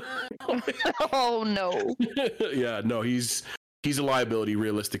brakes. Oh no. Yeah, no, he's a liability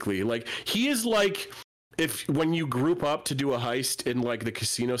realistically. Like he is like if when you group up to do a heist in like the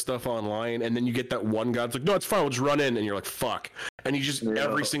casino stuff online and then you get that one guy that's like, no, it's fine, we'll just run in, and you're like, fuck. And you just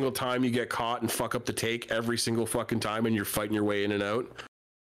every single time you get caught and fuck up the take every single fucking time and you're fighting your way in and out.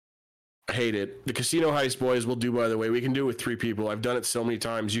 I hate it. The casino heist boys will do, by the way. We can do it with 3 people. I've done it so many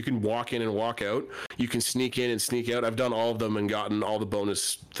times. You can walk in and walk out. You can sneak in and sneak out. I've done all of them and gotten all the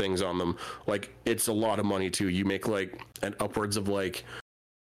bonus things on them. Like, it's a lot of money, too. You make, like, an upwards of, like,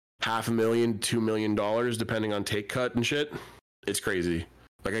 $500,000, $2 million, depending on take cut and shit. It's crazy.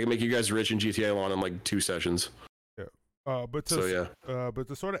 Like, I can make you guys rich in GTA Online in, like, 2 sessions. But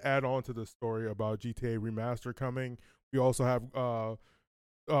to sort of add on to the story about GTA Remaster coming, we also have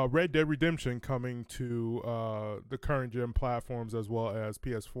Red Dead Redemption coming to the current gen platforms as well as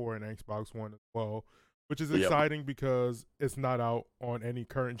PS4 and Xbox One as well, which is exciting because it's not out on any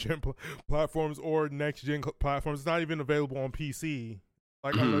current gen platforms or next gen platforms. It's not even available on PC.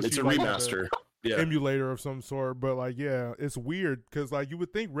 Like unless it's you a like remaster. Emulator of some sort, but like it's weird because like you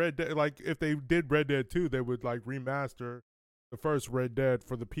would think Red Dead, like if they did Red Dead 2, they would like remaster the first Red Dead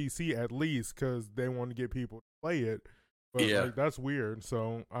for the PC at least because they want to get people to play it. But like, that's weird.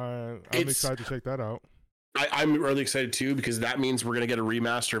 So I'm excited to check that out. I'm really excited too because that means we're gonna get a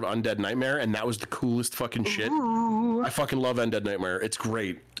remaster of Undead Nightmare, and that was the coolest fucking shit. Ooh. I fucking love Undead Nightmare. It's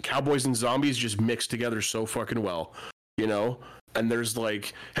great. Cowboys and zombies just mixed together so fucking well, you know. And there's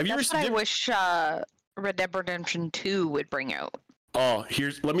like, have you ever That's what seen? I wish Red Dead Redemption 2 would bring out. Oh,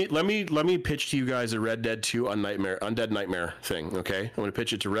 here's let me pitch to you guys a Red Dead 2 Undead Nightmare thing. Okay, I'm gonna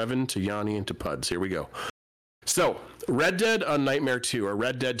pitch it to Revan, to Yanni, and to Puds. Here we go. So, Red Dead on Nightmare 2, or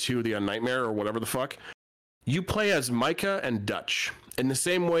Red Dead 2 the Nightmare, or whatever the fuck, you play as Micah and Dutch, in the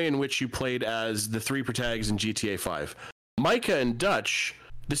same way in which you played as the 3 protagonists in GTA 5. Micah and Dutch,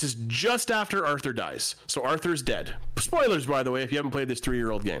 this is just after Arthur dies. So Arthur's dead. Spoilers, by the way, if you haven't played this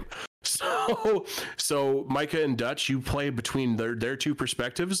 3-year-old game. So Micah and Dutch, you play between their 2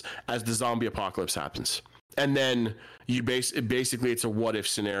 perspectives as the zombie apocalypse happens. And then you basically it's a what if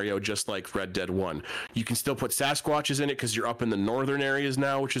scenario, just like Red Dead 1. You can still put Sasquatches in it because you're up in the northern areas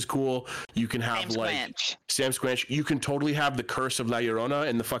now, which is cool. You can have Sam Squanch. You can totally have the Curse of La Llorona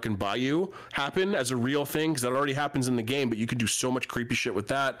in the fucking bayou happen as a real thing because that already happens in the game, but you can do so much creepy shit with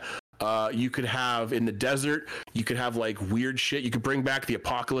that. You could have in the desert. You could have like weird shit. You could bring back the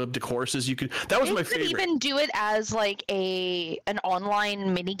apocalyptic horses. That was my favorite. You could even do it as like an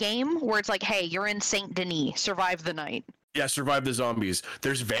online mini game where it's like, hey, you're in Saint Denis, survive the night. Yeah, survive the zombies.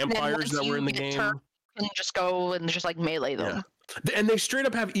 There's vampires that were in the game. And just go and just like melee them. Yeah. And they straight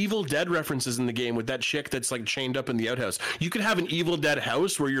up have Evil Dead references in the game with that chick that's like chained up in the outhouse. You could have an Evil Dead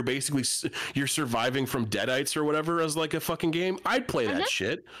house where you're basically you're surviving from deadites or whatever as like a fucking game. I'd play that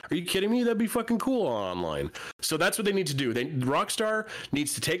shit. Are you kidding me? That'd be fucking cool online. So that's what they need to do. Rockstar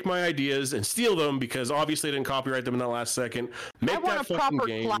needs to take my ideas and steal them because obviously they didn't copyright them in that last second. I want a proper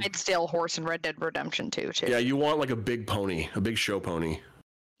Clydesdale horse in Red Dead Redemption 2 too. Yeah, you want like a big pony, a big show pony.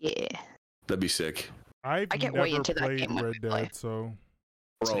 Yeah. That'd be sick. I get way into that game Red Dead, so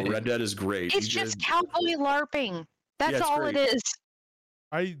bro, Red Dead is great. It's just cowboy LARPing. That's all it is.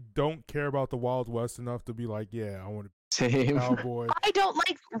 I don't care about the Wild West enough to be like, yeah, I want to be Same. a cowboy. I don't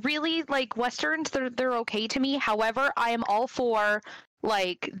really like westerns. They're okay to me. However, I am all for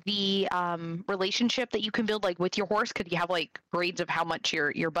like the relationship that you can build like with your horse. Could you have like grades of how much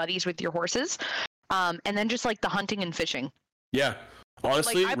your buddies with your horses, and then just like the hunting and fishing. Yeah.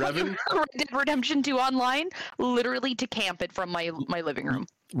 Honestly, like, Revan, Red Dead Redemption 2 online, literally to camp it from my living room.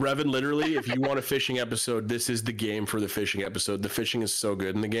 Revan, literally, if you want a fishing episode, this is the game for the fishing episode. The fishing is so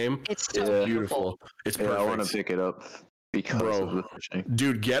good in the game. It's so beautiful. It's perfect. I want to pick it up because of the fishing.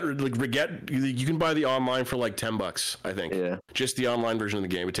 Dude, you can buy the online for like $10, I think. Yeah. Just the online version of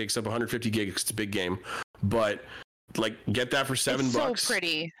the game. It takes up 150 gigs. It's a big game, but like get that for $7. It's so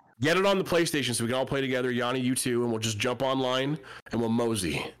pretty. Get it on the PlayStation so we can all play together, Yanni, you too, and we'll just jump online and we'll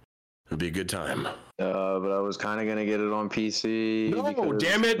mosey. It'll be a good time. But I was kind of gonna get it on PC. No, because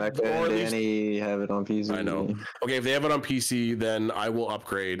damn it! Mecca Or at and least- Danny have it on PC. I know. Okay, if they have it on PC, then I will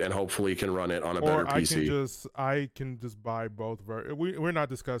upgrade and hopefully can run it on a better Or PC. I can just buy both. We're not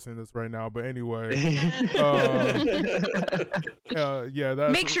discussing this right now, but anyway, yeah.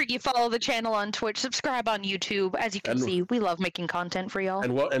 That's, Make sure you follow the channel on Twitch, subscribe on YouTube. As you can And- see, we love making content for y'all.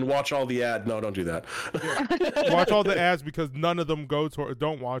 And watch all the ad. No, don't do that. watch all the ads because none of them go to.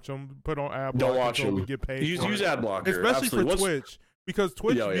 Don't watch them. Put on ad. Don't block watch until them. We get paid. Use for it. ad blocker, especially absolutely. for Once- Twitch, because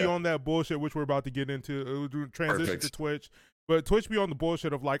Twitch Yeah, be yeah. on that bullshit, which we're about to get into. Transition Perfect. to Twitch, but Twitch be on the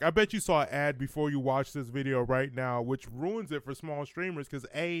bullshit of like, I bet you saw an ad before you watch this video right now, which ruins it for small streamers because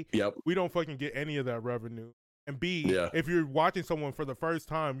A, Yep. we don't fucking get any of that revenue. And B, Yeah. if you're watching someone for the first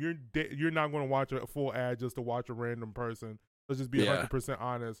time, you're not going to watch a full ad just to watch a random person. Let's just be Yeah. 100%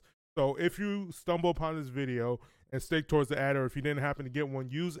 honest. So if you stumble upon this video and stick towards the ad, or if you didn't happen to get one,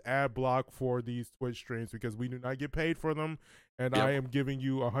 use ad block for these Twitch streams because we do not get paid for them. And Yep. I am giving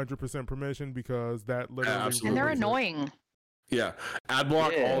you 100% permission because that literally absolutely. And they're ruins it. annoying. Yeah, ad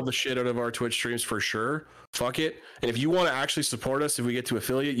block Yeah. all the shit out of our Twitch streams for sure. Fuck it. And if you want to actually support us, if we get to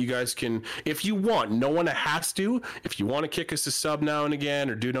affiliate, you guys can. If you want, no one has to. If you want to kick us a sub now and again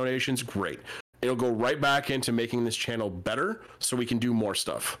or do donations, great. It'll go right back into making this channel better, so we can do more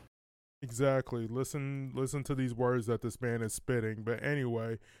stuff. Exactly. Listen to these words that this man is spitting. But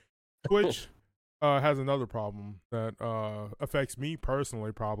anyway, Twitch has another problem that affects me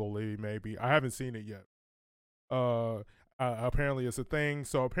personally. Probably, maybe I haven't seen it yet. Apparently, it's a thing.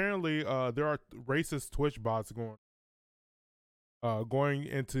 So apparently, there are racist Twitch bots going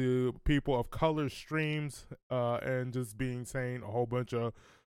into people of color streams and just saying a whole bunch of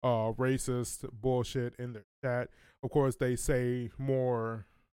racist bullshit in their chat. Of course, they say more.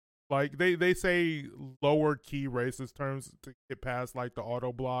 Like they say lower key racist terms to get past like the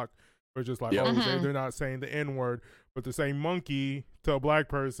auto block, or just like Yeah. they're not saying the N word, but they're saying monkey to a black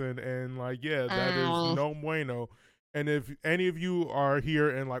person, and like that is no bueno. And if any of you are here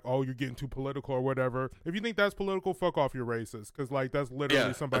and like, oh, you're getting too political or whatever, if you think that's political, fuck off, you're racist, because like that's literally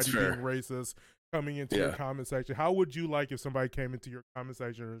Yeah, somebody that's fair. being racist coming into your Yeah. comment section. How would you like if somebody came into your comment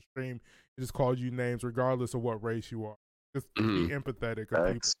section or stream and just called you names regardless of what race you are? Just be empathetic of people.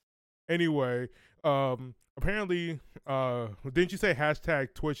 Facts. Anyway, apparently, didn't you say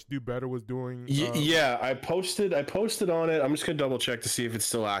hashtag Twitch do better was doing? Yeah, I posted on it. I'm just gonna double check to see if it's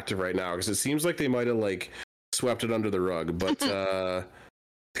still active right now because it seems like they might have like swept it under the rug, but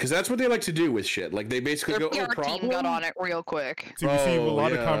because that's what they like to do with shit. Like they basically Their go, "Oh, PR problem." team got on it real quick. To receive a Oh,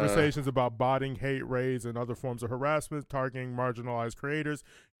 lot of yeah. conversations about botting, hate raids, and other forms of harassment targeting marginalized creators.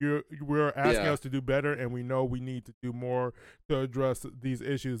 We're asking Yeah. us to do better, and we know we need to do more to address these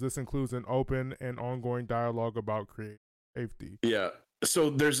issues. This includes an open and ongoing dialogue about creative safety. Yeah. So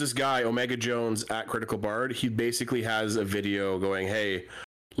there's this guy, Omega Jones at Critical Bard. He basically has a video going, "Hey,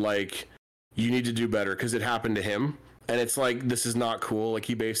 like, you need to do better," because it happened to him. And it's like, this is not cool. Like,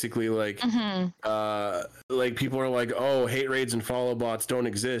 he basically, like, like, people are like, oh, hate raids and follow bots don't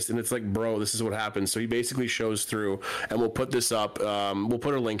exist. And it's like, bro, this is what happens. So he basically shows through, and we'll put this up. We'll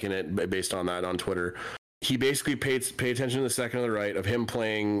put a link in it based on that on Twitter. He basically pay attention to the second on the right of him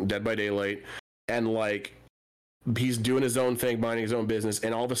playing Dead by Daylight. And, like, he's doing his own thing, minding his own business.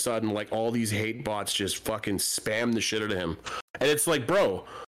 And all of a sudden, like, all these hate bots just fucking spam the shit out of him. And it's like, bro,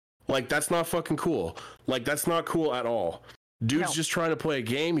 like, that's not fucking cool. Like, that's not cool at all. Dude's No. just trying to play a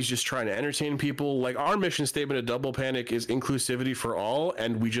game. He's just trying to entertain people. Like, our mission statement at Double Panic is inclusivity for all,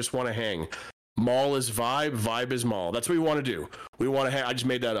 and we just want to hang. Mall is vibe, vibe is mall. That's what we want to do. We want to hang. I just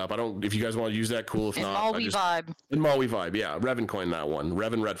made that up. I don't, if you guys want to use that, cool. If And not, all I we just, vibe. in mall we vibe. Yeah, Revan coined that one.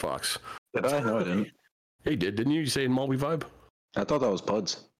 Revan Red Fox. Did I? No, I didn't. Hey, didn't you say in mall we vibe? I thought that was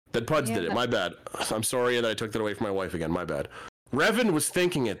Puds. That Puds Yeah, did it. that- My bad. I'm sorry that I took that away from my wife again. My bad. Revan was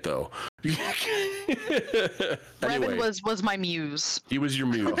thinking it though. Anyway, Revan was my muse. he was your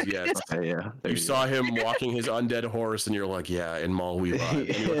muse. Yes. Okay, yeah. there You saw him walking his undead horse, and you're like, "Yeah, in mall we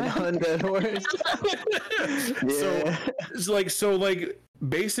vibe." Anyway, An undead horse. Yeah. so like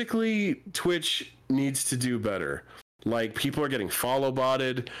basically, Twitch needs to do better. Like, people are getting follow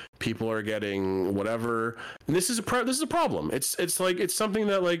botted, people are getting whatever, and this is a problem. It's like, it's something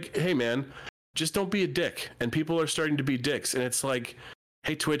that, like, hey man, just don't be a dick, and people are starting to be dicks, and it's like,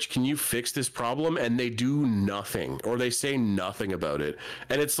 hey Twitch, can you fix this problem? And they do nothing, or they say nothing about it,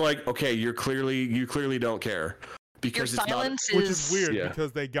 and it's like, okay, you clearly don't care, Your because it's not. silence Which is weird Yeah.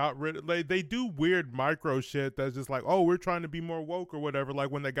 because they got rid of, they do weird micro shit that's just like, oh, we're trying to be more woke or whatever,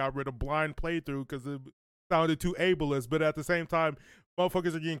 like when they got rid of blind playthrough because it sounded too ableist, but at the same time,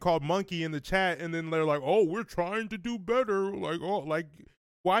 motherfuckers are getting called monkey in the chat, and then they're like, oh, we're trying to do better. Like, oh, like,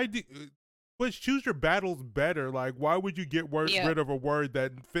 why do Twitch, choose your battles better. Like, why would you get rid of a word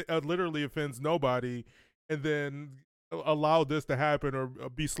that literally offends nobody, and then allow this to happen or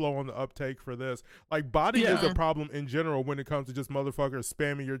be slow on the uptake for this? Like, botting is a problem in general when it comes to just motherfuckers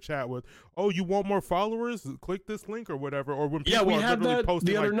spamming your chat with, "Oh, you want more followers? Click this link or whatever." Or when people we are had literally that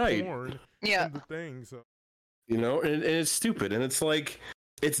posting the other like night. porn in the thing. So you know, and it's stupid, and it's like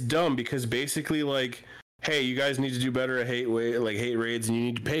it's dumb because basically like, hey, you guys need to do better at hate raids, and you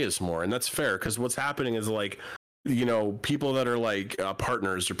need to pay us more, and that's fair because what's happening is like, you know, people that are like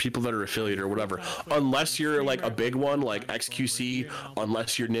partners or people that are affiliate or whatever, unless you're like a big one like XQC,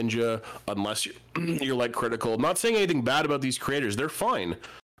 unless you're Ninja, unless you're like Critical. I'm not saying anything bad about these creators, they're fine.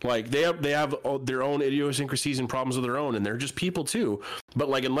 Like they have their own idiosyncrasies and problems of their own, and they're just people too. But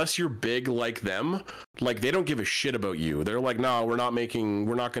like, unless you're big like them, like they don't give a shit about you. They're like, no, we're not going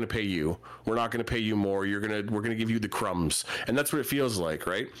to pay you. We're not going to pay you more. We're going to give you the crumbs. And that's what it feels like,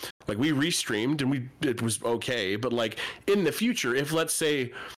 right? Like we restreamed and it was okay. But like in the future, if let's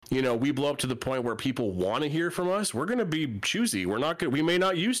say, you know, we blow up to the point where people want to hear from us, we're going to be choosy. We may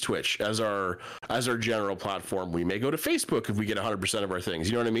not use Twitch as our general platform. We may go to Facebook if we get 100% of our things.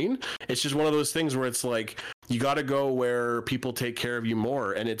 You know what I mean? It's just one of those things where it's like, you got to go where people take care of you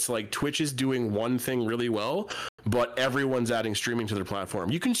more. And it's like Twitch is doing one thing really well, but everyone's adding streaming to their platform.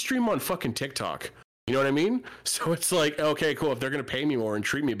 You can stream on fucking TikTok. You know what I mean? So it's like, okay, cool. If they're going to pay me more and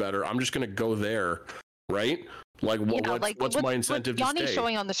treat me better, I'm just going to go there. Right? Like, what's my incentive to stay? Yanni's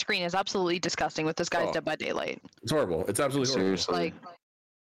showing on the screen is absolutely disgusting with this guy's Dead by Daylight. It's horrible. It's absolutely horrible. Seriously.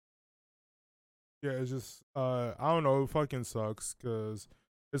 yeah, it's just, I don't know. It fucking sucks because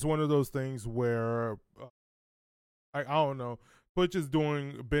it's one of those things where, I don't know. Twitch is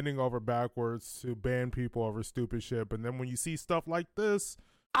bending over backwards to ban people over stupid shit. But then when you see stuff like this,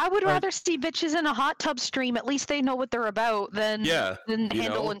 I would rather see bitches in a hot tub stream. At least they know what they're about than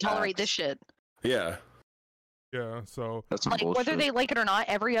handle and tolerate this shit. Yeah. Yeah, so that's like bullshit. whether they like it or not,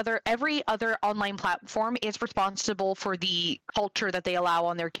 every other online platform is responsible for the culture that they allow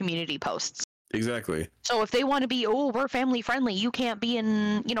on their community posts. Exactly. So if they want to be, we're family friendly, you can't be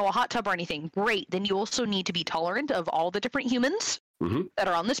in, a hot tub or anything. Great. Then you also need to be tolerant of all the different humans that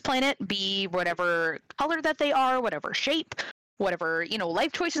are on this planet, be whatever color that they are, whatever shape, whatever,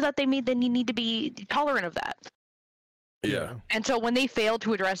 life choices that they made, then you need to be tolerant of that. Yeah. And so when they fail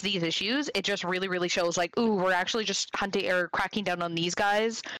to address these issues, it just really, really shows like, we're actually just hunting or cracking down on these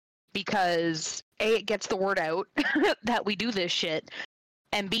guys because A, it gets the word out that we do this shit,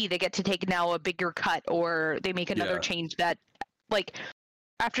 and B, they get to take now a bigger cut, or they make another change that, like,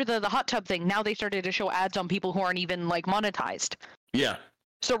 after the hot tub thing, now they started to show ads on people who aren't even like monetized. Yeah.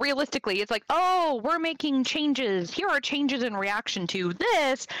 So realistically, it's like, we're making changes. Here are changes in reaction to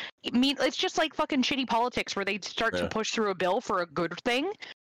this. It's just like fucking shitty politics where they start to push through a bill for a good thing,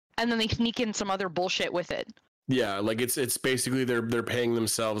 and then they sneak in some other bullshit with it. Yeah, like it's basically they're paying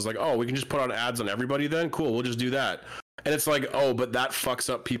themselves like, we can just put on ads on everybody then? Cool, we'll just do that. And it's like, but that fucks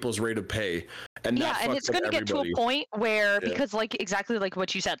up people's rate of pay. And it's going to get to a point where, because like exactly like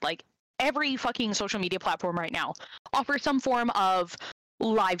what you said, like every fucking social media platform right now offers some form of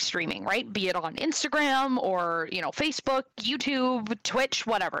live streaming, right? Be it on Instagram or, Facebook, YouTube, Twitch,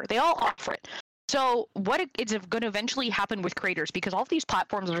 whatever. They all offer it. So what it's going to eventually happen with creators, because all of these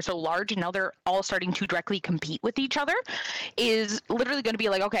platforms are so large and now they're all starting to directly compete with each other, is literally going to be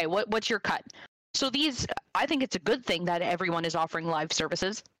like, okay, what's your cut? So I think it's a good thing that everyone is offering live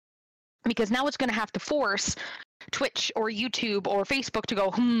services, because now it's going to have to force Twitch or YouTube or Facebook to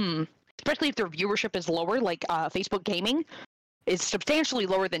go, especially if their viewership is lower, like Facebook Gaming is substantially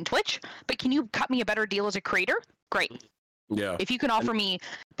lower than Twitch, but can you cut me a better deal as a creator? Great. Yeah. If you can offer me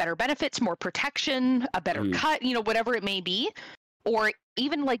better benefits, more protection, a better cut, whatever it may be, or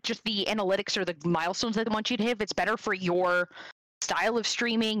even like just the analytics or the milestones that they want you to hit, if it's better for your style of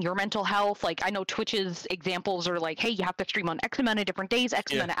streaming, your mental health. Like I know Twitch's examples are like, hey, you have to stream on X amount of different days,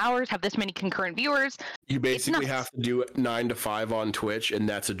 X amount of hours, have this many concurrent viewers. You basically have to do 9 to 5 on Twitch, and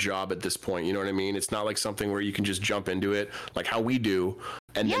that's a job at this point. You know what I mean? It's not like something where you can just jump into it like how we do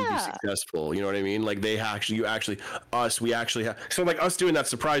and then be successful. You know what I mean? Like we actually have, so like us doing that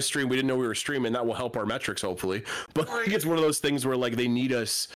surprise stream, we didn't know we were streaming. That will help our metrics hopefully. But like it's one of those things where like they need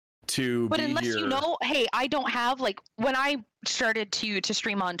us to but be unless here. Hey, I don't have, like, when I started to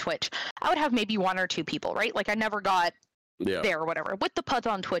stream on Twitch, I would have maybe 1 or 2 people, right? Like I never got there or whatever with the puds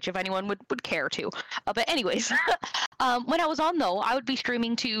on Twitch if anyone would care to. But anyways, when I was on though, I would be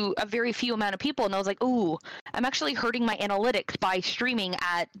streaming to a very few amount of people, and I was like, I'm actually hurting my analytics by streaming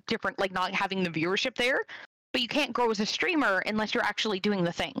at different, like not having the viewership there. But you can't grow as a streamer unless you're actually doing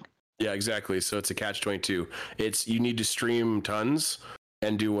the thing. Yeah, exactly. So it's a catch-22. You need to stream tons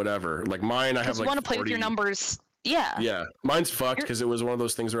and do whatever. Like mine, I have like want to play 40... with your numbers. Yeah. Yeah, mine's fucked because it was one of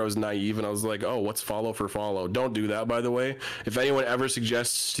those things where I was naive and I was like, oh, what's follow for follow? Don't do that, by the way. If anyone ever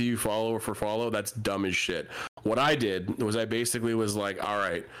suggests to you follow for follow, that's dumb as shit. What I did was I basically was like, all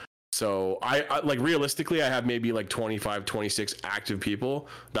right, so I like realistically, I have maybe like 25, 26 active people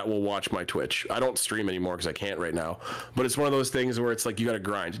that will watch my Twitch. I don't stream anymore because I can't right now, but it's one of those things where it's like you got to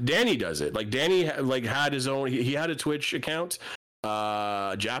grind. Danny does it. Like Danny like had his own, he had a Twitch account,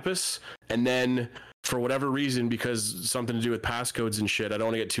 Japis, and then for whatever reason, because something to do with passcodes and shit, I don't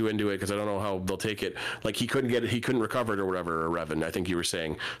want to get too into it because I don't know how they'll take it. Like he couldn't recover it or whatever, or Revan, I think you were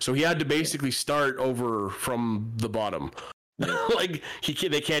saying. So he had to basically start over from the bottom. Like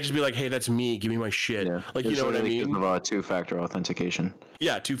they can't just be like, hey, that's me, give me my shit. Yeah. Like, you know what I mean? Of, two-factor authentication.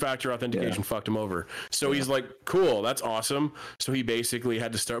 Yeah, two-factor authentication fucked him over. So he's like, cool, that's awesome. So he basically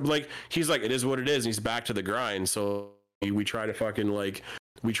had to start, like, he's like, it is what it is, and he's back to the grind. So we try to fucking like,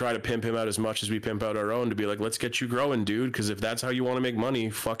 we try to pimp him out as much as we pimp out our own to be like, let's get you growing, dude. Because if that's how you want to make money,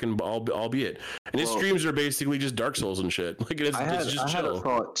 fucking albeit. And his streams are basically just Dark Souls and shit. Like it's just chill. I had a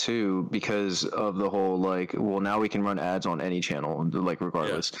thought too because of the whole like, well, now we can run ads on any channel, like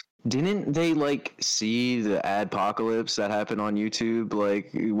regardless. Yeah. Didn't they like see the adpocalypse that happened on YouTube?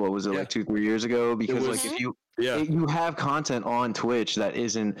 Like, what was it, like 2-3 years ago? Because like if you you have content on Twitch that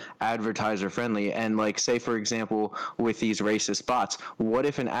isn't advertiser friendly, and like say for example with these racist bots, what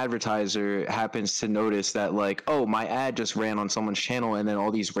if an advertiser happens to notice that like, oh, my ad just ran on someone's channel and then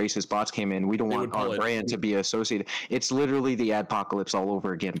all these racist bots came in, we don't want our brand to be associated. It's literally the adpocalypse all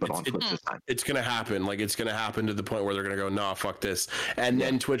over again, but on Twitch this time. It's gonna happen. Like it's gonna happen to the point where they're gonna go, nah, fuck this, and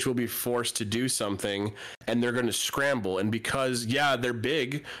then Twitch will be forced to do something and they're gonna scramble. And because they're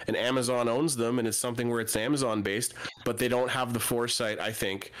big and Amazon owns them and it's something where it's Amazon based, but they don't have the foresight, I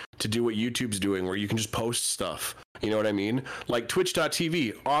think, to do what YouTube's doing, where you can just post stuff. You know what I mean? Like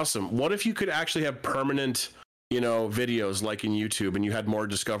Twitch.tv, awesome. What if you could actually have permanent, videos like in YouTube, and you had more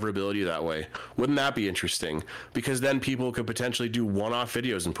discoverability that way? Wouldn't that be interesting? Because then people could potentially do one-off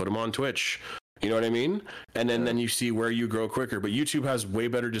videos and put them on Twitch. You know what I mean? And then you see where you grow quicker. But YouTube has way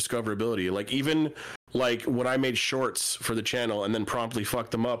better discoverability. Like even like when I made shorts for the channel and then promptly fucked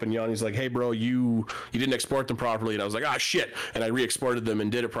them up, and Yanni's like, hey bro, you didn't export them properly, and I was like, ah shit, and I re-exported them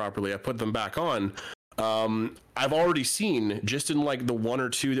and did it properly. I put them back on. I've already seen, just in like the 1 or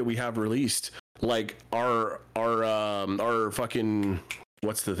 2 that we have released, like our fucking,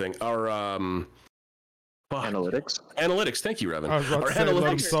 what's the thing, our Analytics. Thank you, Revan. I was about to say,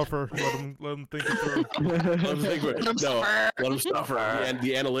 let him suffer. Let him think it through. Let him suffer. And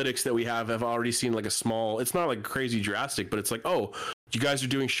the analytics that we have already seen like a small. It's not like crazy drastic, but it's like, oh, you guys are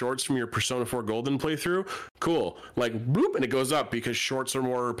doing shorts from your Persona 4 Golden playthrough? Cool. Like, boop, and it goes up because shorts are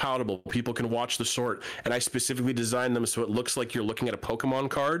more palatable. People can watch the short. And I specifically designed them so it looks like you're looking at a Pokemon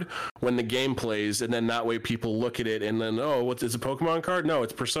card when the game plays, and then that way people look at it and then, oh, what is a Pokemon card? No,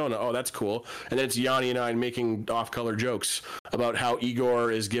 it's Persona. Oh, that's cool. And then it's Yanni and I making off-color jokes about how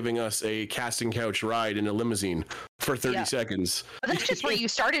Igor is giving us a casting couch ride in a limousine for 30 seconds. But that's just where you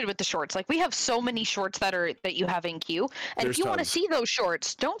started with the shorts. Like, we have so many shorts that you have in queue. And if you want to see those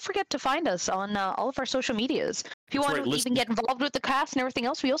shorts, don't forget to find us on all of our social medias. If you want to even get involved with the cast and everything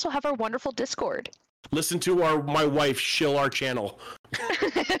else, we also have our wonderful Discord. Listen to my wife shill our channel.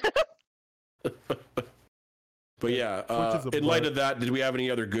 But yeah, in light of that, did we have any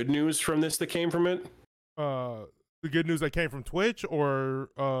other good news from this that came from it? The good news that came from Twitch, or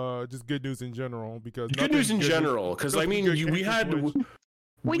just good news in general? Because good news in general, because I mean,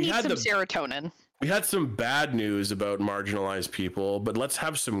 we need some serotonin. We had some bad news about marginalized people, but let's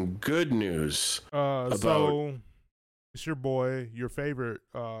have some good news. So it's your boy, your favorite,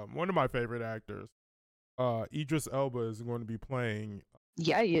 one of my favorite actors, Idris Elba, is going to be playing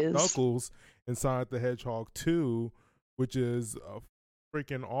he is. Knuckles in Sonic the Hedgehog 2, which is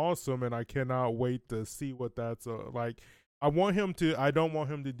freaking awesome, and I cannot wait to see what that's like. I don't want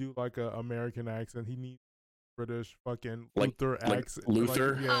him to do like a American accent. He needs British fucking Luther accent.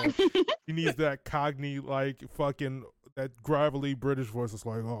 Luther? Like, yeah. He needs that Cockney, like fucking that gravelly British voice. It's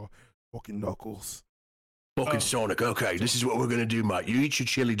like, oh, fucking Knuckles. Fucking Sonic, okay, this is what we're going to do, mate. You eat your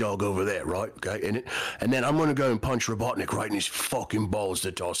chili dog over there, right? Okay, and then I'm going to go and punch Robotnik right in his fucking balls,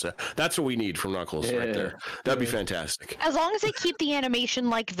 the tosser. That's what we need from Knuckles right there. That'd be fantastic. As long as they keep the animation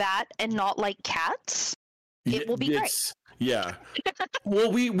like that and not like cats, it will be great. Yeah.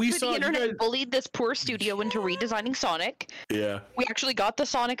 Well, we saw the internet bullied this poor studio into redesigning Sonic. Yeah. We actually got the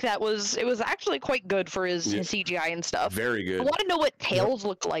Sonic it was actually quite good for his CGI and stuff. Very good. I want to know what Tails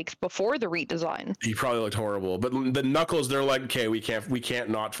looked like before the redesign. He probably looked horrible. But the Knuckles, they're like, okay, we can't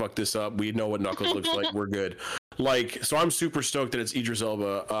not fuck this up. We know what Knuckles looks like. We're good. Like, so I'm super stoked that it's Idris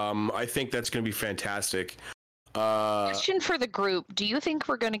Elba. I think that's going to be fantastic. Question for the group: do you think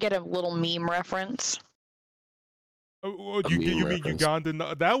we're gonna get a little meme reference? Oh, A you meme mean reference.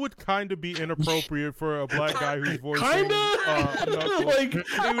 Ugandan? That would kind of be inappropriate for a black guy who's voicing. Kinda like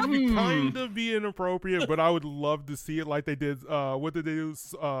It would be kind of be inappropriate, but I would love to see it like they did. What did they do?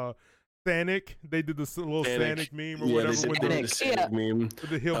 Sonic. They did this little Sonic meme or whatever. They When did the, the Sonic meme.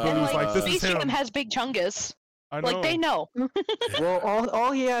 the And hillbilly was like, like, "This is Space Jam him." has Big Chungus. I know. Like they know. Well,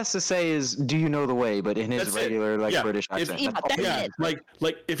 all he has to say is, "Do you know the way?" But in his That's it. regular Yeah. British If- accent. Yeah, That's all he that's Yeah, needs.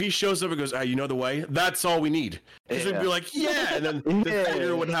 like if he shows up and goes, you know the way? That's all we need. Because it'd be Yeah. like, yeah, and then the Yeah.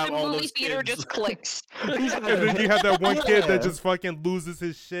 theater would have The all movie those theater kids. just clicks. And then you have that one kid Yeah. that just fucking loses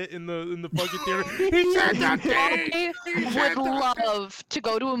his shit in the fucking theater. He said that thing. I would love to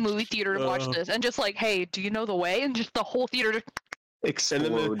go to a movie theater to watch Uh. this and just like, hey, do you know the way? And just the whole theater just And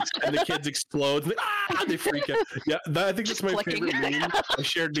then Explodes. the kids explode. And they freak out. Yeah, I think that's my Clicking. favorite meme. I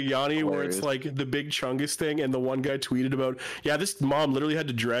shared to Yanni where it's Hilarious. like the big Chungus thing, and the one guy tweeted about, yeah, this mom literally had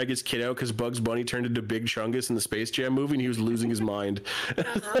to drag his kid out because Bugs Bunny turned into Big Chungus in the Space Jam movie, and he was losing his mind.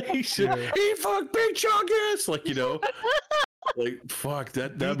 He said, Yeah. he fucked Big Chungus, like, you know, like fuck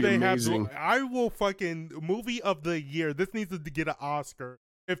that'd Do be they have amazing. I will fucking movie of the year. This needs to get an Oscar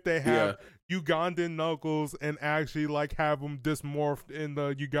if they have Ugandan Knuckles and actually like have him dysmorphed in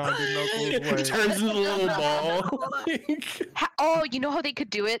the Ugandan Knuckles way. Turns into a little ball. oh, you know how they could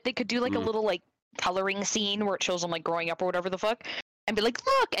do it? They could do like a little like coloring scene where it shows them like growing up or whatever the fuck, and be like,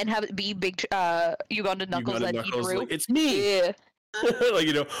 look, and have it be big Ugandan Knuckles Uganda that Knuckles, he drew. like, it's me. Yeah. Like,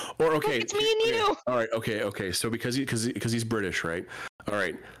 you know, or okay, Look, it's me and okay. you. All right, okay. So because he's British, right? All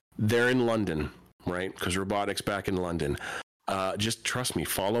right, they're in London, right? Because Robotnik's back in London. Just trust me.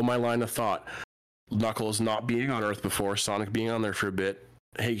 Follow my line of thought. Knuckles not being on Earth before, Sonic being on there for a bit.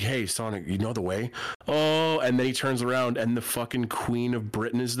 Hey, Sonic, you know the way? Oh, and then he turns around and the fucking Queen of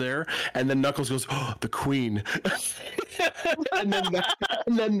Britain is there, and then Knuckles goes, "Oh, the Queen," and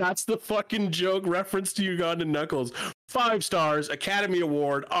then that's the fucking joke reference to Ugandan Knuckles. 5 stars, Academy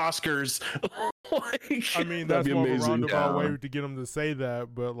Award, Oscars. Like, I mean, that'd that's be more of a amazing. roundabout Yeah. way to get him to say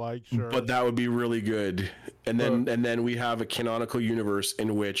that, but like, sure. But that would be really good. And then we have a canonical universe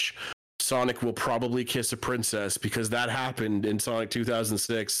in which Sonic will probably kiss a princess because that happened in Sonic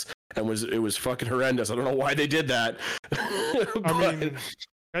 2006 and it was fucking horrendous. I don't know why they did that. I mean,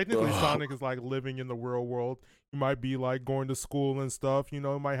 technically, Ugh. Sonic is like living in the real world. He might be like going to school and stuff. You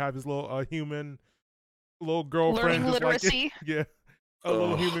know, he might have his little human little girlfriend. Learning just like- literacy. yeah, a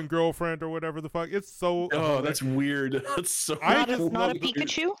little Ugh. human girlfriend or whatever the fuck. It's so. Oh, that's weird. That's so I Not a, just not a love the-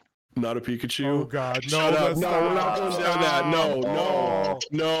 Pikachu. Not a Pikachu. Oh God, no! Shut up. let's No, stop. we're not going down that. No,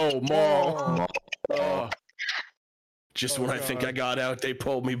 no, more. Oh. Just Oh, when I think God. I got out, they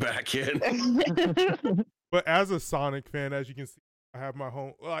pulled me back in. But as a Sonic fan, as you can see, I have my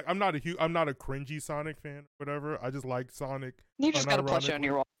home. Like, I'm not a cringy Sonic fan, whatever. I just like Sonic. You just gotta plush it on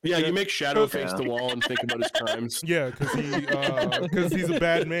your wall. Yeah, Yeah. you make Shadow face Yeah. the wall and think about his crimes. Yeah, because he's a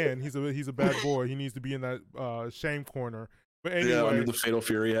bad man. He's a bad boy. He needs to be in that shame corner. But Yeah, anyway, under the Fatal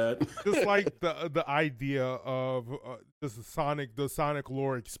Fury hat. just like the idea of the Sonic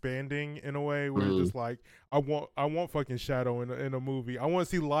lore expanding in a way where it's just like I want fucking Shadow in a movie. I want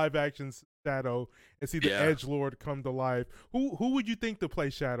to see live action Shadow and see the Yeah. Edge Lord come to life. Who would you think to play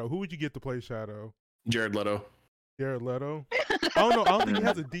Shadow? Who would you get to play Shadow? Jared Leto. Jared Leto? I don't know. I don't think he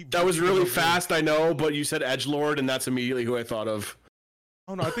has a deep. That was deep really enough voice. fast, I know, but you said Edgelord, and that's immediately who I thought of.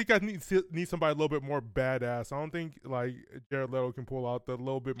 I don't know. I think I need somebody a little bit more badass. I don't think like Jared Leto can pull out the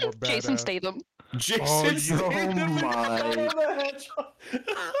little bit more badass. Jason Statham. Jason Oh, Statham. my.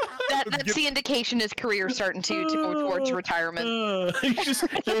 That's the indication his career's starting to go towards retirement.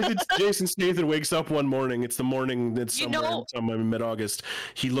 Jason Statham wakes up one morning. It's the morning. It's You somewhere know- sometime in mid-August.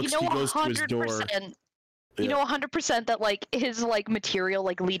 He looks. You know, he goes to his door. 100%. Yeah. You know, 100% that like his like material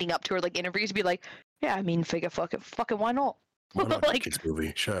like leading up to or like interviews be like, yeah, I mean, figure fucking why not? Why not like, kids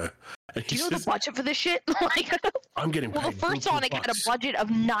movie? Sure. And do he you know the says, budget for this shit? Like, I'm getting well, the paid first $2 Sonic had a bucks. budget of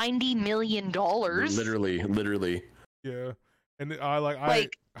 $90 million. Literally. Yeah, and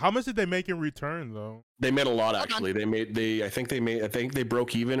Like- how much did they make in return though? They made a lot Hold on. actually. I think they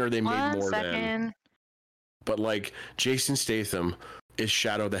broke even or they made One more than. second. But like Jason Statham is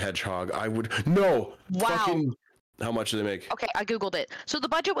Shadow the Hedgehog. I would no Wow. fucking How much did they make? Okay, I googled it. So the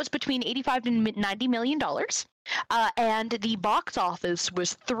budget was between $85 to $90 million, and the box office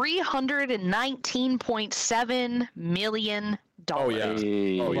was $319.7 million. Oh yeah.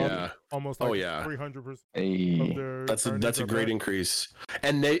 Oh Almost- yeah. Almost Oh, like yeah. 300% Hey. of their That's earnings a are great back. increase.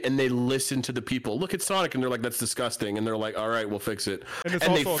 And they listen to the people. Look at Sonic, and they're like, "That's disgusting," and they're like, "All right, we'll fix it." And it's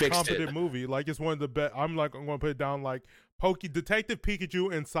And they also a fixed competent it. movie. Like it's one of the best. I'm going to put it down like Detective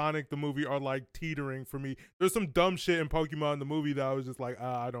Pikachu and Sonic the movie are like teetering for me. There's some dumb shit in Pokemon the movie that I was just like,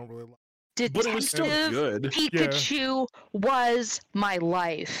 I don't really like. But it was still Detective good. Pikachu was my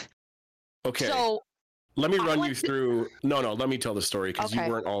life. Okay. So Let me I run you went to- through. No, let me tell the story because you Okay.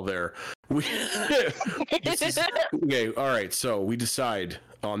 weren't all there. Okay, all right. So we decide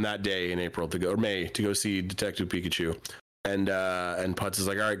on that day in April to go, or May, to go see Detective Pikachu, and Putz is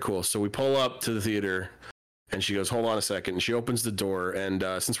like, all right, cool. So we pull up to the theater, and she goes, hold on a second, and she opens the door, and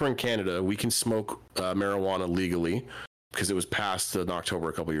since we're in Canada, we can smoke marijuana legally because it was passed in October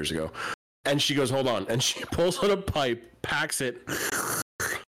a couple years ago. And she goes, hold on, and she pulls out a pipe, packs it.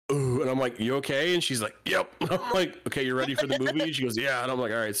 Ooh, and I'm like, you okay? And she's like, yep. And I'm like, okay, you ready for the movie? And she goes, yeah. And I'm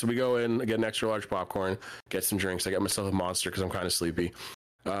like, all right. So we go in, get an extra large popcorn, get some drinks. I got myself a Monster because I'm kind of sleepy.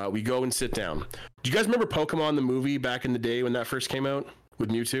 We go and sit down. Do you guys remember Pokemon the movie back in the day when that first came out with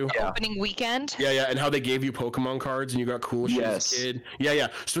Mewtwo? Yeah. opening weekend. Yeah, and how they gave you Pokemon cards and you got cool shit as a Yes. kid. Yeah.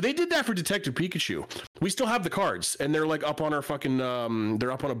 So they did that for Detective Pikachu. We still have the cards, and they're like up on our fucking,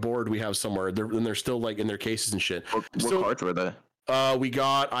 they're up on a board we have somewhere. They're still like in their cases and shit. What So- cards were they?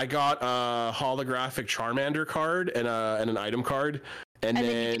 I got a holographic Charmander card and an item card, and And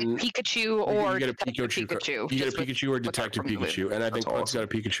then then you get Pikachu or you get a Detective Pikachu. Pikachu. You get a just with- Pikachu or with that Detective from the movie. Pikachu, and I think That's Pug's got a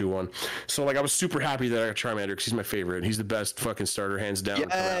Pikachu one. So like, I was super happy that I got Charmander because he's my favorite. He's the best fucking starter, hands down.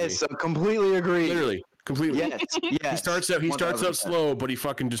 Yes, I completely agree. Literally, completely. Yes, yes. He starts out 1000%. slow, but he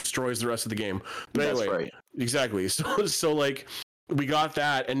fucking destroys the rest of the game. But That's anyway, right. exactly. So like, we got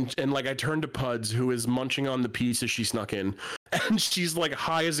that, and like I turned to Puds, who is munching on the pizza she snuck in, and she's like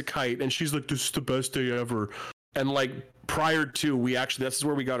high as a kite, and she's like, "This is the best day ever." And like prior to, this is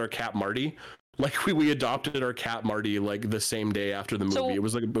where we got our cat Marty. Like we adopted our cat Marty like the same day after the movie. So it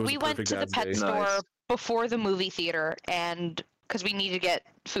was like We a went perfect to the dad's pet day. store Nice. before the movie theater, and because we needed to get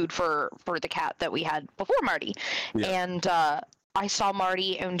food for the cat that we had before Marty, Yeah. and I saw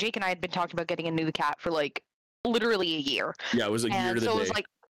Marty, and Jake and I had been talking about getting a new cat for like literally a year. Yeah, it was a year And to the so it day. was like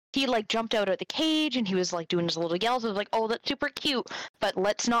he like jumped out of the cage and he was like doing his little yells. I was like, oh, that's super cute, but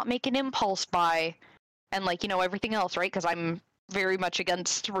let's not make an impulse buy, and like everything else, right? Because I'm very much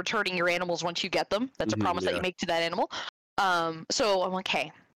against returning your animals once you get them. That's Mhm, a promise that yeah. you make to that animal. So I'm like,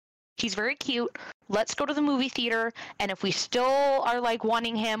 hey, he's very cute. Let's go to the movie theater, and if we still are like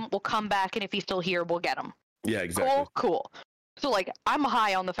wanting him, we'll come back, and if he's still here, we'll get him. Yeah, exactly. Cool. So like, I'm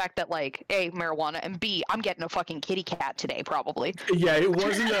high on the fact that like, A, marijuana, and B, I'm getting a fucking kitty cat today, probably. Yeah, it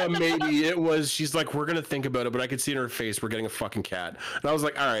wasn't a maybe. It was, she's like, we're going to think about it, but I could see in her face, we're getting a fucking cat. And I was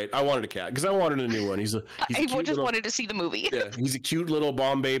like, all right, I wanted a cat because I wanted a new one. He's a I cute just little, wanted to see the movie. yeah, he's a cute little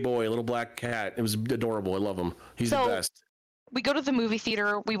Bombay boy, a little black cat. It was adorable. I love him. He's So- the best. We go to the movie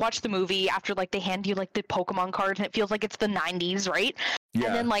theater, we watch the movie after like they hand you like the Pokemon cards and it feels like it's the 90s, right? Yeah.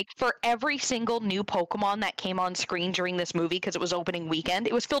 And then like for every single new Pokemon that came on screen during this movie, because it was opening weekend,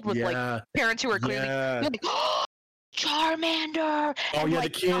 it was filled with like yeah. parents who were clearly Yeah. like, oh, Charmander! Oh, And, yeah, the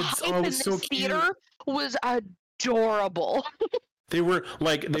like, kids. hype Oh, it in was so this cute. theater was adorable. They were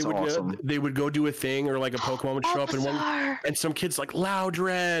like, That's awesome. they would go do a thing or like a Pokemon would show up and Bulbasaur! and some kid's like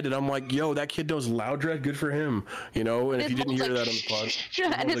Loudred, and I'm like, yo, that kid knows Loudred, good for him, And if you didn't It's hear like, that on the pod, "Shh,"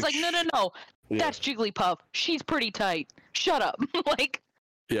 and it's like, no, yeah. that's Jigglypuff. She's pretty tight. Shut up. Like,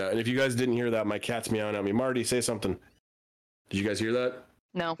 Yeah, and if you guys didn't hear that, my cat's meowing at me. Marty, say something. Did you guys hear that?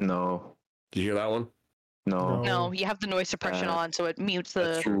 no. No, Did you hear that one? no. No, you have the noise suppression on, so it mutes the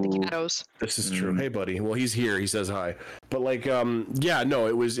That's true. shadows. This is true. Mm. Hey, buddy. Well, he's here. He says hi. But like, yeah, no,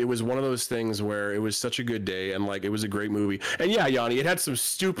 it was one of those things where it was such a good day, and like, it was a great movie. And yeah, Yanni, it had some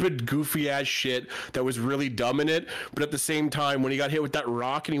stupid, goofy ass shit that was really dumb in it. But at the same time, when he got hit with that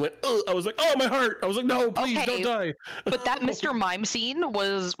rock and he went, ugh, I was like, oh my heart. I was like, no, please Okay, don't die. But that Mr. Mime scene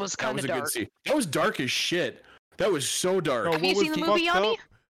was That kind was of a good dark. scene. That was dark as shit. That was so dark. No, Have you what was seen the fucked movie, Yanni? up-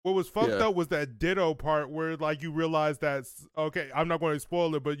 What was fucked Yeah. up was that Ditto part where like you realize that okay, I'm not going to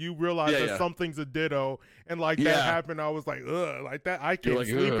spoil it, but you realize Yeah, that yeah. something's a Ditto, and like Yeah. that happened. I was like, ugh, like that. I can't like,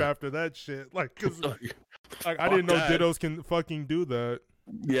 sleep ugh. after that shit. Like, cause like I Fuck didn't know that. Dittos can fucking do that.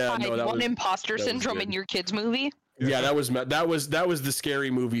 Yeah, Hide no, that one was. imposter that was syndrome good. in your kids' movie. Yeah, that was the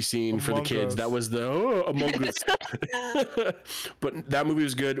scary movie scene for the Among kids. Us. That was the Among Us. But that movie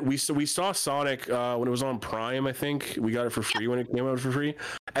was good. We saw Sonic when it was on Prime. I think we got it for free when it came out for free.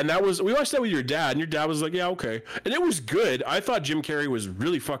 And we watched that with your dad, and your dad was like, "Yeah, okay." And it was good. I thought Jim Carrey was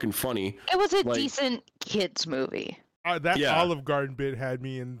really fucking funny. It was a Like- decent kids movie. That Yeah. Olive Garden bit had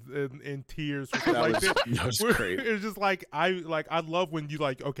me in tears. Because, That like, was- it- that was we're- great. It's just like I love when you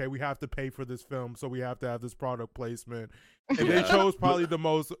like, okay, we have to pay for this film, so we have to have this product placement, and they Yeah. chose probably the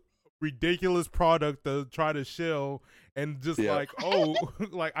most ridiculous product to try to shill, and just Yeah. like, oh,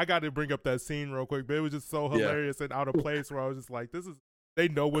 like I got to bring up that scene real quick, but it was just so Yeah. hilarious and out of place. Where I was just like, this is they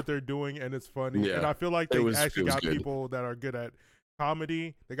know what they're doing, and it's funny, Yeah. and I feel like It they was- actually it was got good. people that are good at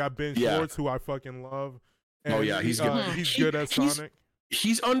comedy. They got Ben Yeah. Schwartz, who I fucking love. Oh, yeah, he's good. He's good at He's- Sonic.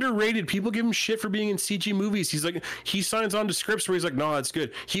 He's underrated. People give him shit for being in CG movies. He's like, he signs on to scripts where he's like, no, it's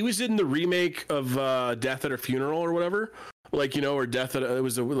good. He was in the remake of Death at a Funeral or whatever, like, you know, or Death at it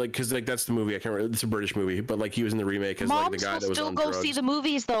was because like that's the movie. I can't remember. It's a British movie, but like he was in the remake as like the Moms guy will that was still on go drugs. see the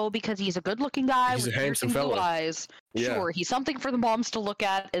movies though because he's a good-looking guy He's a with handsome piercing blue fella. eyes. Yeah. Sure, he's something for the moms to look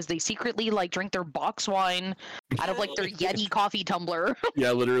at as they secretly like drink their box wine out of like their Yeti coffee tumbler.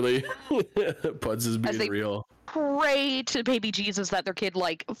 Yeah, literally. Puds is being they- real. Pray to baby Jesus that their kid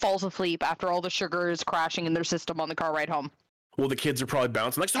like falls asleep after all the sugar is crashing in their system on the car ride home. Well, the kids are probably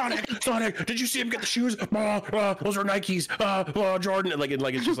bouncing like Sonic. Did you see him get the shoes? Those are Nikes. Jordan. And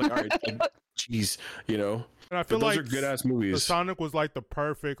it's just like, all right, like, jeez, you know. And I feel But those like are good ass the movies. Sonic was like the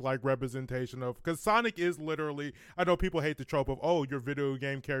perfect like representation of, because Sonic is literally, I know people hate the trope of, oh, your video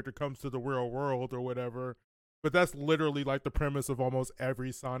game character comes to the real world or whatever, but that's literally like the premise of almost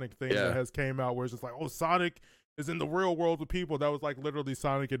every Sonic thing Yeah. that has came out, where it's just like, oh, Sonic is in the real world with people. That was like literally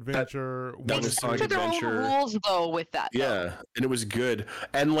Sonic Adventure. that one was and Sonic two. To their own Adventure. rules though with that. though. Yeah, and it was good.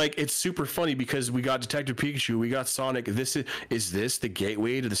 And like it's super funny because we got Detective Pikachu, we got Sonic. This is this the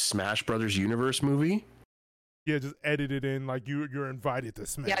gateway to the Smash Brothers universe movie? Yeah, just edit it in like you're invited to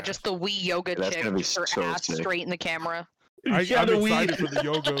Smash. Yeah, just the Wii yoga That's chick gonna be with her so ass sick. straight in the camera. I'm the Wii. excited for the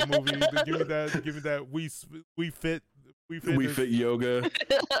yoga movie. Give me that. We fit. We fit yoga.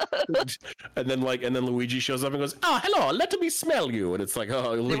 and then Luigi shows up and goes, "Oh, hello, let me smell you." And it's like,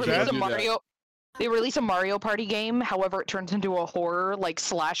 "Oh, They Luigi, that- released a do that." Mario. They release a Mario Party game. However, it turns into a horror like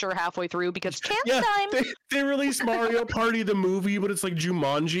slasher halfway through because chance Yeah, time. they released Mario Party the movie, but it's like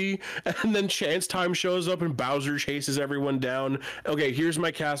Jumanji, and then Chance Time shows up and Bowser chases everyone down. Okay, here's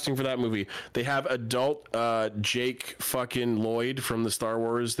my casting for that movie. They have adult Jake fucking Lloyd from the Star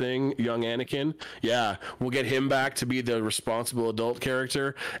Wars thing, young Anakin. Yeah, we'll get him back to be the responsible adult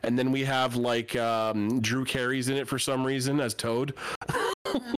character, and then we have like Drew Carey's in it for some reason as Toad.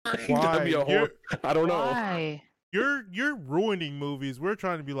 That'd be a You're- whole. I don't know. Why? You're ruining movies. We're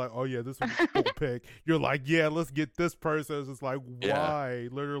trying to be like, oh yeah, this was a cool pick. You're like, yeah, let's get this person. It's just like, Yeah. why?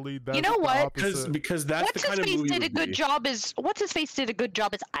 Literally, that's know the what? opposite. Because that's What's the kind his of face movie. did it a would good be. job as What's his face did a good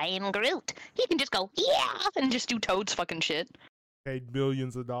job as I am Groot. He can just go yeah and just do Toad's fucking shit. Paid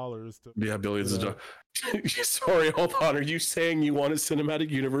millions of dollars to. Yeah, billions of Yeah. dollars. Sorry, hold on. Are you saying you want a cinematic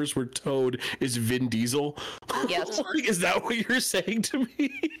universe where Toad is Vin Diesel? Yes. Like, is that what you're saying to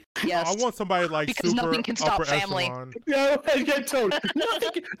me? Yes. I want somebody like Because super nothing can stop upper family. echelon. Yeah, yeah, Toad.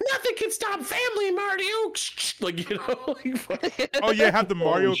 Nothing can stop family, Marty. Like, you know. Like, Oh yeah, have the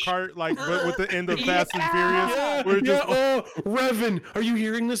Mario Oh, sh- Kart like with the end of Fast and Yeah. Furious. yeah, We're yeah. just Oh, Revan, are you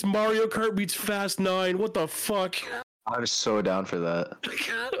hearing this? Mario Kart beats Fast 9. What the fuck? I'm so down for that.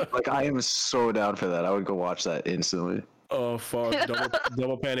 Like, I am so down for that. I would go watch that instantly. Oh, fuck.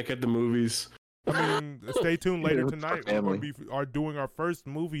 Double Panic at the movies. I mean, stay tuned later Yeah, it's tonight. for We're family. are doing our first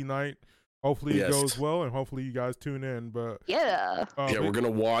movie night. Hopefully it Yes. goes well, and hopefully you guys tune in. But Yeah. Yeah, we're going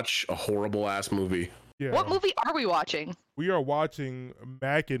to watch a horrible ass movie. yeah, What movie are we watching? we are watching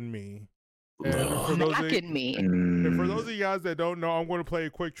Mac and Me. And for those Mac of, and Me. and for those of you guys that don't know, I'm going to play a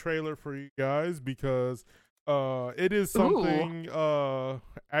quick trailer for you guys because it is something.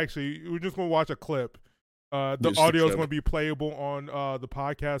 Actually, we're just going to watch a clip. The Just a audio is clip. going to be playable on the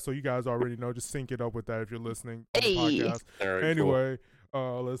podcast, so you guys already know. Just sync it up with that if you're listening to the Hey. podcast. All right, cool. Anyway,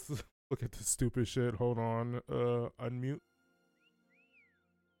 let's look at this stupid shit. Hold on. Unmute.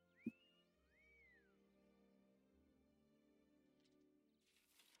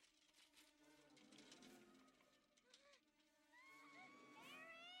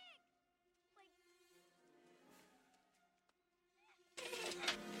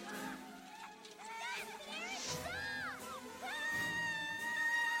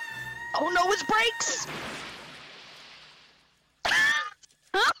 Oh no, his brakes!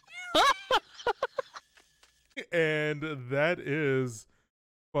 And that is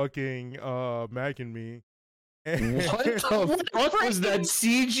fucking Mac and Me. And, What the fuck was that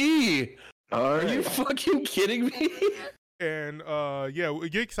CG? Are you fucking kidding me? And yeah,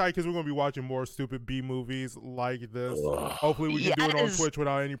 get excited because we're gonna be watching more stupid B movies like this. Hopefully, we can do it on Twitch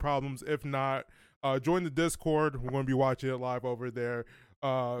without any problems. If not, join the Discord. We're gonna be watching it live over there.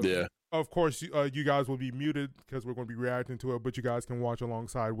 Yeah. Of course, you guys will be muted because we're gonna be reacting to it, but you guys can watch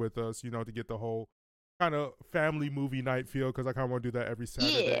alongside with us. You know, to get the whole kind of family movie night feel. Because I kind of want to do that every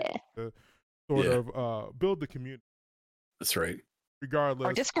Saturday to sort of build the community. That's right. Regardless,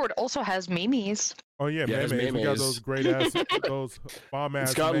 Our Discord also has memes. Oh yeah, memes. We got those great ass, those bomb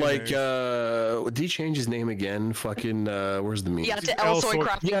ass. It's got memes. like, did he change his name again? Fucking, where's the meme? Yeah, to Elsoy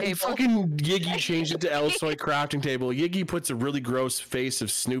crafting Yeah, table. fucking Yiggy changed it to Elsoy crafting table. Yiggy puts a really gross face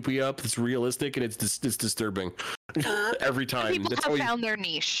of Snoopy up. It's realistic and it's disturbing every time. People That's have how found their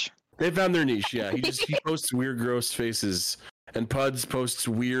niche. they found their niche. Yeah, he posts weird, gross faces, and Puds posts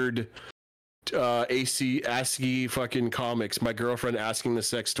weird. ASCII fucking comics. My girlfriend asking the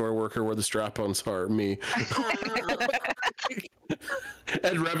sex store worker where the strap-ons are. Me.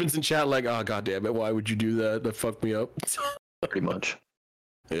 And Revan's in chat like, oh god damn it, why would you do that? That fucked me up. Pretty much.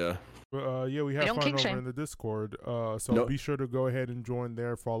 Yeah. Yeah, we have don't fun kink over shame. in the Discord. So be sure to go ahead and join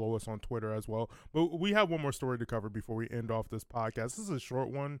there. Follow us on Twitter as well. But we have one more story to cover before we end off this podcast. This is a short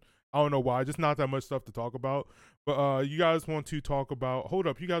one. I don't know why. Just not that much stuff to talk about. But you guys want to talk about... Hold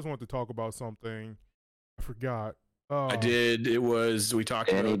up. You guys want to talk about something. I forgot. I did. It was... We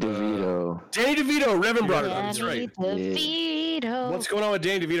talked Danny about... DeVito. Danny DeVito! Revan brought it up. That's Danny right. DeVito. What's going on with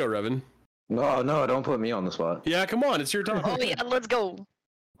Danny DeVito, Revan? No, don't put me on the spot. Yeah, come on. It's your time. Oh yeah, let's go.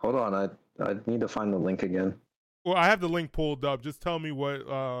 Hold on, I need to find the link again. Well, I have the link pulled up. Just tell me what...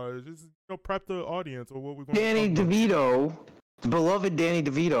 just prep the audience or what we're going Danny to talk about. DeVito, beloved Danny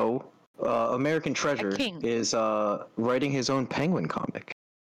DeVito, American Treasure, King. is writing his own Penguin comic.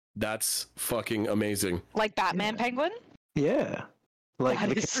 That's fucking amazing. Like Batman Penguin? Yeah, like That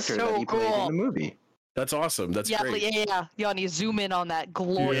the is character so that he played cool. in the movie. That's awesome. That's Yeah, great. yeah. Yanni, zoom in on that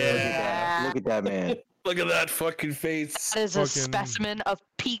glorious. Yeah. Look at that man. Look at that fucking face. That is a Fucking- specimen of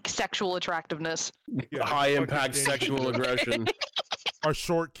peak sexual attractiveness. Yeah, High fucking impact Danny sexual DeVito. aggression. Our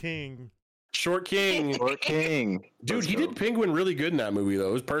short king. Short King. Or King. Dude, Let's he go. did Penguin really good in that movie, though.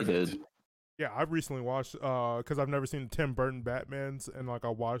 It was He perfect. did. Yeah, I've recently watched because I've never seen Tim Burton Batmans, and like I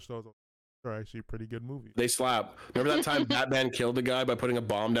watched those. They're actually pretty good movies. They slap. Remember that time Batman killed a guy by putting a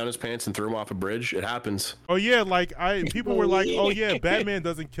bomb down his pants and threw him off a bridge? It happens. Oh yeah, like people were like, oh yeah, Batman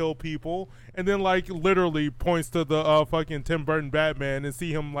doesn't kill people, and then like literally points to the fucking Tim Burton Batman and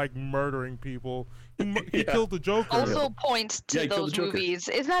see him like murdering people. He Yeah. killed the Joker. Also points Yeah, to he killed those the Joker. movies.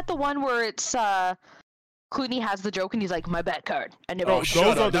 Isn't that the one where it's Clooney has the joke and he's like, my bet card. I never. Oh, those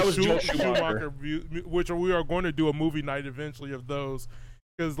shut are up. the That was Joel Schumacher, Schumacher. which we are going to do a movie night eventually of those,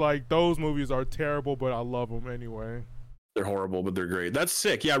 because like those movies are terrible, but I love them anyway. They're horrible, but they're great. That's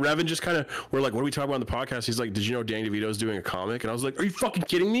sick. Yeah, Revan just kind of, we're like, what are we talking about on the podcast? He's like, did you know Danny DeVito's doing a comic? And I was like, are you fucking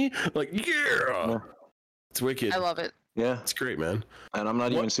kidding me? Like, yeah. It's wicked. I love it. Yeah, It's great, man. and I'm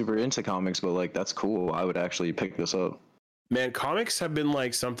not What- even super into comics, but like that's cool. I would actually pick this up. Man, comics have been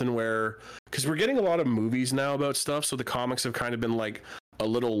like something where, because we're getting a lot of movies now about stuff, so the comics have kind of been like a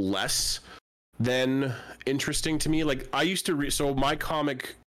little less than interesting to me. Like I used to read, so my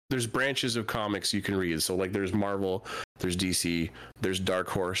comic, there's branches of comics you can read. So like there's Marvel, there's DC, there's Dark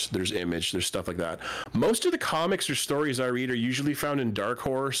Horse, there's Image, there's stuff like that. Most of the comics or stories I read are usually found in Dark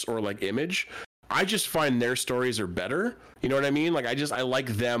Horse or like Image. I just find their stories are better. You know what I mean? Like I like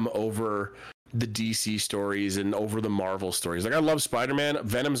them over the DC stories and over the Marvel stories. Like I love Spider-Man.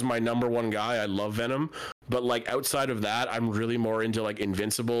 Venom's my number one guy. I love Venom. But like outside of that, I'm really more into like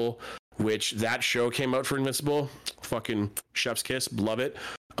Invincible, which that show came out for Invincible. Fucking chef's kiss. Love it.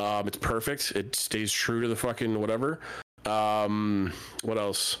 It's perfect. It stays true to the fucking whatever. What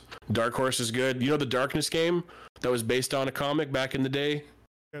else? Dark Horse is good. You know the Darkness game that was based on a comic back in the day?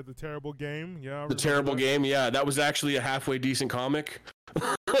 Yeah, the terrible game. Yeah, I The remember terrible that. game. Yeah, that was actually a halfway decent comic.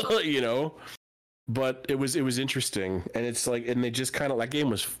 You know? But it was interesting, and it's like, and they just kind of, that game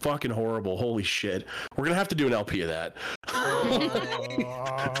was fucking horrible. Holy shit! We're gonna have to do an LP of that.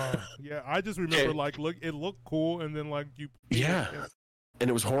 Yeah, I just remember Okay. like it looked cool, and then like you. Yeah. And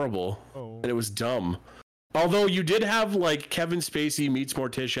it was horrible, Oh. and it was dumb. Although you did have like Kevin Spacey meets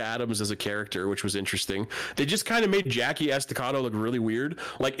Morticia Addams as a character, which was interesting. They just kind of made Jackie Estacado look really weird.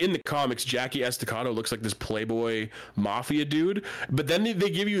 Like in the comics, Jackie Estacado looks like this playboy mafia dude, but then they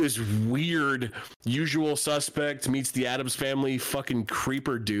give you this weird Usual Suspect meets the Addams Family fucking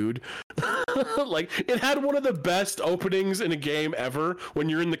creeper dude Like, it had one of the best openings in a game ever when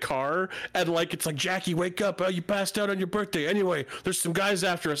you're in the car and like it's like, Jackie, wake up, you passed out on your birthday. Anyway, there's some guys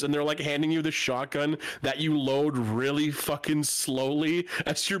after us, and they're like handing you the shotgun that you load really fucking slowly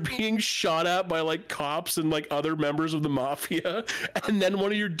as you're being shot at by like cops and like other members of the mafia, and then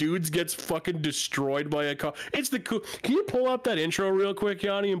one of your dudes gets fucking destroyed by a cop. It's the cool. Can you pull up that intro real quick,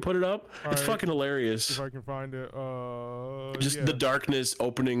 Yanni, and put it up? All it's right. fucking hilarious. If I can find it. Just the darkness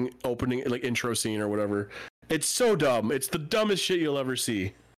opening like intro scene or whatever. It's so dumb. It's the dumbest shit you'll ever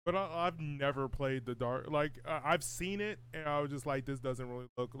see. But I've never played the dark. Like I've seen it, and I was just like, this doesn't really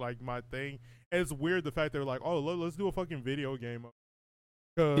look like my thing. And it's weird the fact they're like, oh, let's do a fucking video game.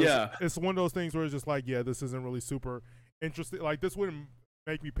 Yeah, it's one of those things where it's just like, yeah, this isn't really super interesting. Like this wouldn't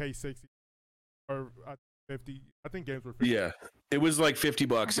make me pay 60 or 50. I think games were 50. Yeah, it was like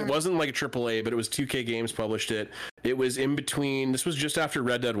 $50. It wasn't like a AAA, but it was 2K Games published it. It was in between. This was just after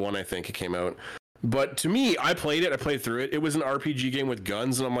Red Dead 1, I think it came out. But to me, I played it. I played through it. It was an RPG game with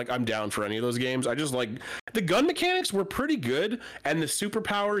guns, and I'm like, I'm down for any of those games. I just like the gun mechanics were pretty good, and the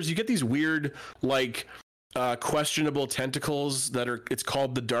superpowers. You get these weird like questionable tentacles that are. It's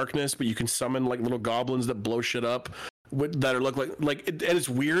called the Darkness, but you can summon like little goblins that blow shit up. That are look like and it's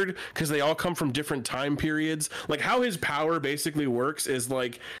weird because they all come from different time periods. Like how his power basically works is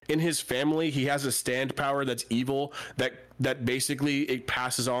like in his family he has a stand power that's evil that basically it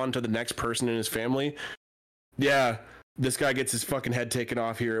passes on to the next person in his family. Yeah, this guy gets his fucking head taken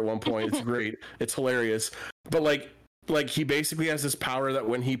off here at one point. It's great. It's hilarious. But like he basically has this power that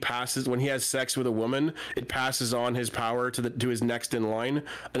when he has sex with a woman, it passes on his power to his next in line,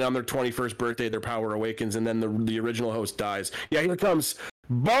 and on their 21st birthday their power awakens, and then the original host dies. Yeah, here it comes.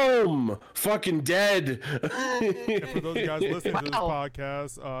 Boom! Fucking dead. And for those guys listening to this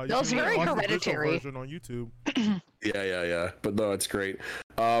podcast, you was can very watch the hereditary. version on YouTube. Yeah. But no, it's great.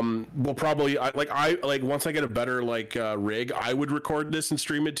 We'll probably I once I get a better rig, I would record this and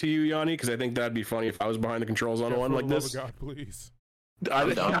stream it to you, Yanni, because I think that'd be funny if I was behind the controls on one like this. For the love of God, please.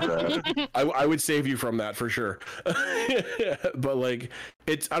 I would save you from that for sure. But like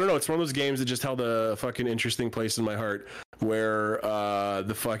I don't know, it's one of those games that just held a fucking interesting place in my heart where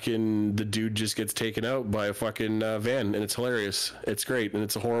the dude just gets taken out by a fucking van, and it's hilarious. It's great, and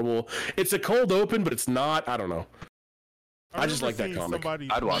it's a cold open, but it's not. I don't know. I just like that comic.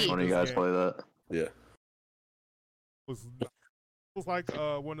 I'd watch one of you guys play that. Yeah. It was like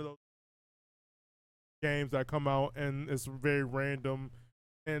one of those games that come out and it's very random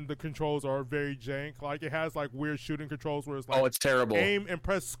and the controls are very jank. Like it has like weird shooting controls where it's like, oh, it's terrible. Aim and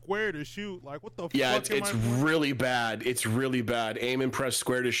press square to shoot. Like what the yeah, fuck? It's really bad. It's really bad. Aim and press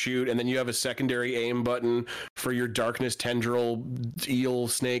square to shoot, and then you have a secondary aim button for your darkness tendril eel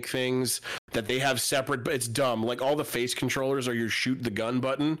snake things that they have separate. But it's dumb. Like all the face controllers are your shoot the gun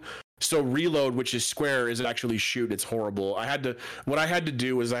button. So reload, which is square, is actually shoot. It's horrible. What I had to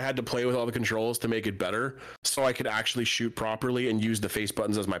do was I had to play with all the controls to make it better, so I could actually shoot properly and use the face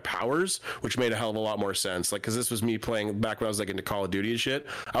buttons as my powers, which made a hell of a lot more sense. Like, because this was me playing back when I was like into Call of Duty and shit.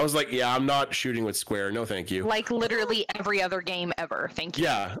 I was like, yeah, I'm not shooting with square. No, thank you. Like literally every other game ever. Thank you.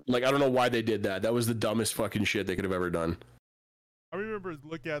 Yeah, like I don't know why they did that. That was the dumbest fucking shit they could have ever done. I remember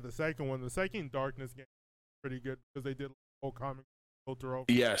looking at the second one. The second Darkness game was pretty good because they did a whole comic filter over.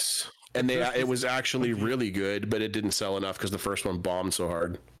 Yes, and it was actually really good, but it didn't sell enough because the first one bombed so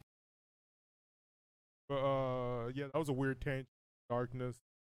hard. But yeah, that was a weird tangent. Darkness,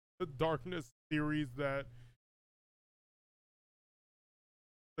 the Darkness series that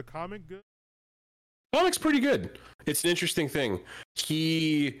the comic good. Comic's pretty good. It's an interesting thing.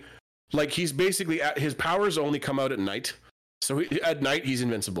 He's basically his powers only come out at night. So at night he's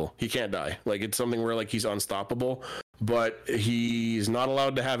invincible. He can't die. Like it's something where like he's unstoppable. But he's not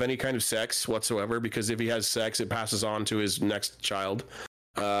allowed to have any kind of sex whatsoever because if he has sex, it passes on to his next child,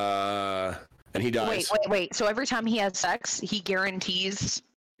 and he dies. Wait. So every time he has sex, he guarantees.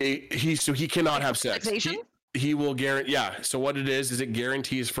 He cannot have sex. He will guarantee. Yeah. So what it is it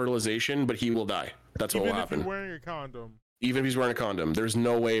guarantees fertilization, but he will die. That's what will happen. Even if he's wearing a condom. Even if he's wearing a condom, there's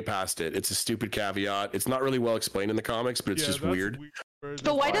no way past it. It's a stupid caveat. It's not really well explained in the comics, but it's just weird.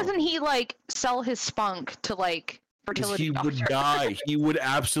 So why doesn't he like sell his spunk to like fertility doctors? He would die. He would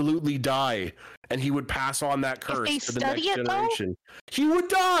absolutely die, and he would pass on that curse to the next generation. He would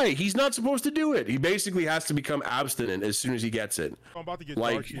die. He's not supposed to do it. He basically has to become abstinent as soon as he gets it. I'm about to get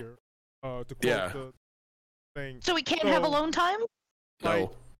dark here. To quote the thing. So he can't have alone time?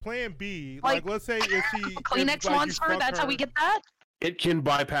 No. Plan B, like let's say if he Kleenex monster, that's how we get that. It can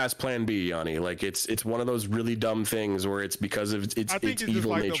bypass Plan B, Yanni. Like it's one of those really dumb things where it's because of its I think it's evil just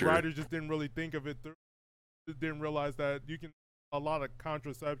like nature. The writers just didn't really think of it. Didn't realize that you can a lot of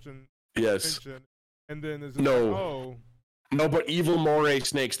contraception Yes. And then there's No. like, oh, No, but evil moray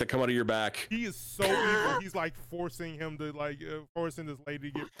snakes that come out of your back. he is so evil. He's like forcing him to forcing this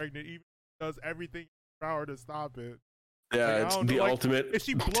lady to get pregnant. Even does everything in his power to stop it. Yeah, Like, it's I don't the know, like, ultimate. If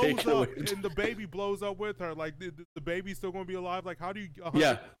she blows take up away. and the baby blows up with her, like the baby's still gonna be alive. Like, how do you?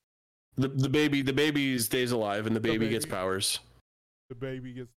 Yeah, the baby stays alive, and the baby gets baby. powers. The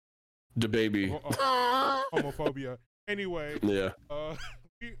baby gets The baby. homophobia. Anyway, Yeah.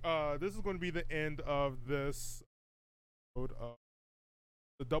 this is going to be the end of this episode of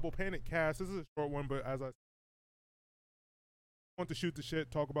the Double Panic cast. This is a short one, but as I want to shoot the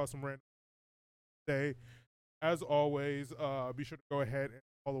shit, talk about some random day. As always, be sure to go ahead and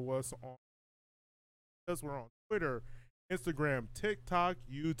follow us on. We're on Twitter, Instagram, TikTok,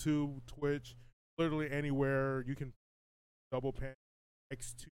 YouTube, Twitch, literally anywhere you can. Double Panic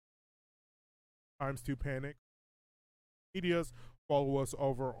X2 times 2 Panic. Medias, follow us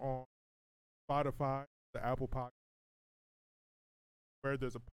over on Spotify, the Apple Podcast, where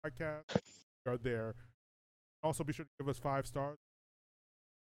there's a podcast, we are there. Also, be sure to give us 5 stars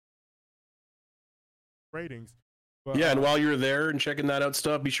ratings. But, Yeah, and while you're there and checking that out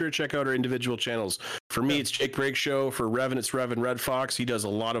stuff, be sure to check out our individual channels. For me, it's Jake Break Show. For Revan, it's Revan Red Fox. He does a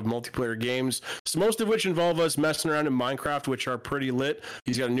lot of multiplayer games, so most of which involve us messing around in Minecraft, which are pretty lit.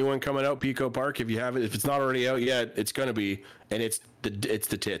 He's got a new one coming out, Pico Park. If you haven't, if it's not already out yet, it's gonna be, and it's the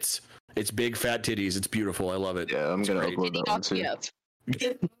tits. It's big fat titties. It's beautiful. I love it. Yeah, I'm gonna upload that one too.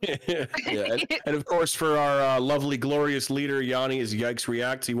 Yeah, and of course for our lovely glorious leader Yanni is Yikes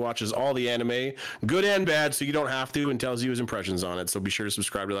Reacts. He watches all the anime, good and bad, so you don't have to, and tells you his impressions on it, so be sure to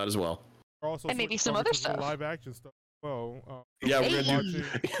subscribe to that as well. also And maybe some switching other over to stuff. live action stuff. Well, Yeah, we're we're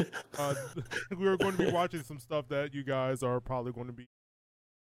watching. We're going to be watching some stuff that you guys are probably going to be.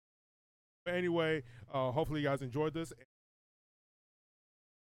 But anyway, hopefully you guys enjoyed this.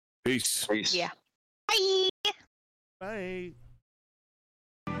 Peace. Peace. Yeah. Bye. Bye.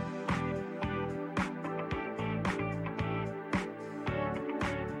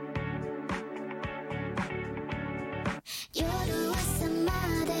 Yoru wa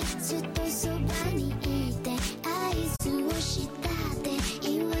sama de, ずっとそば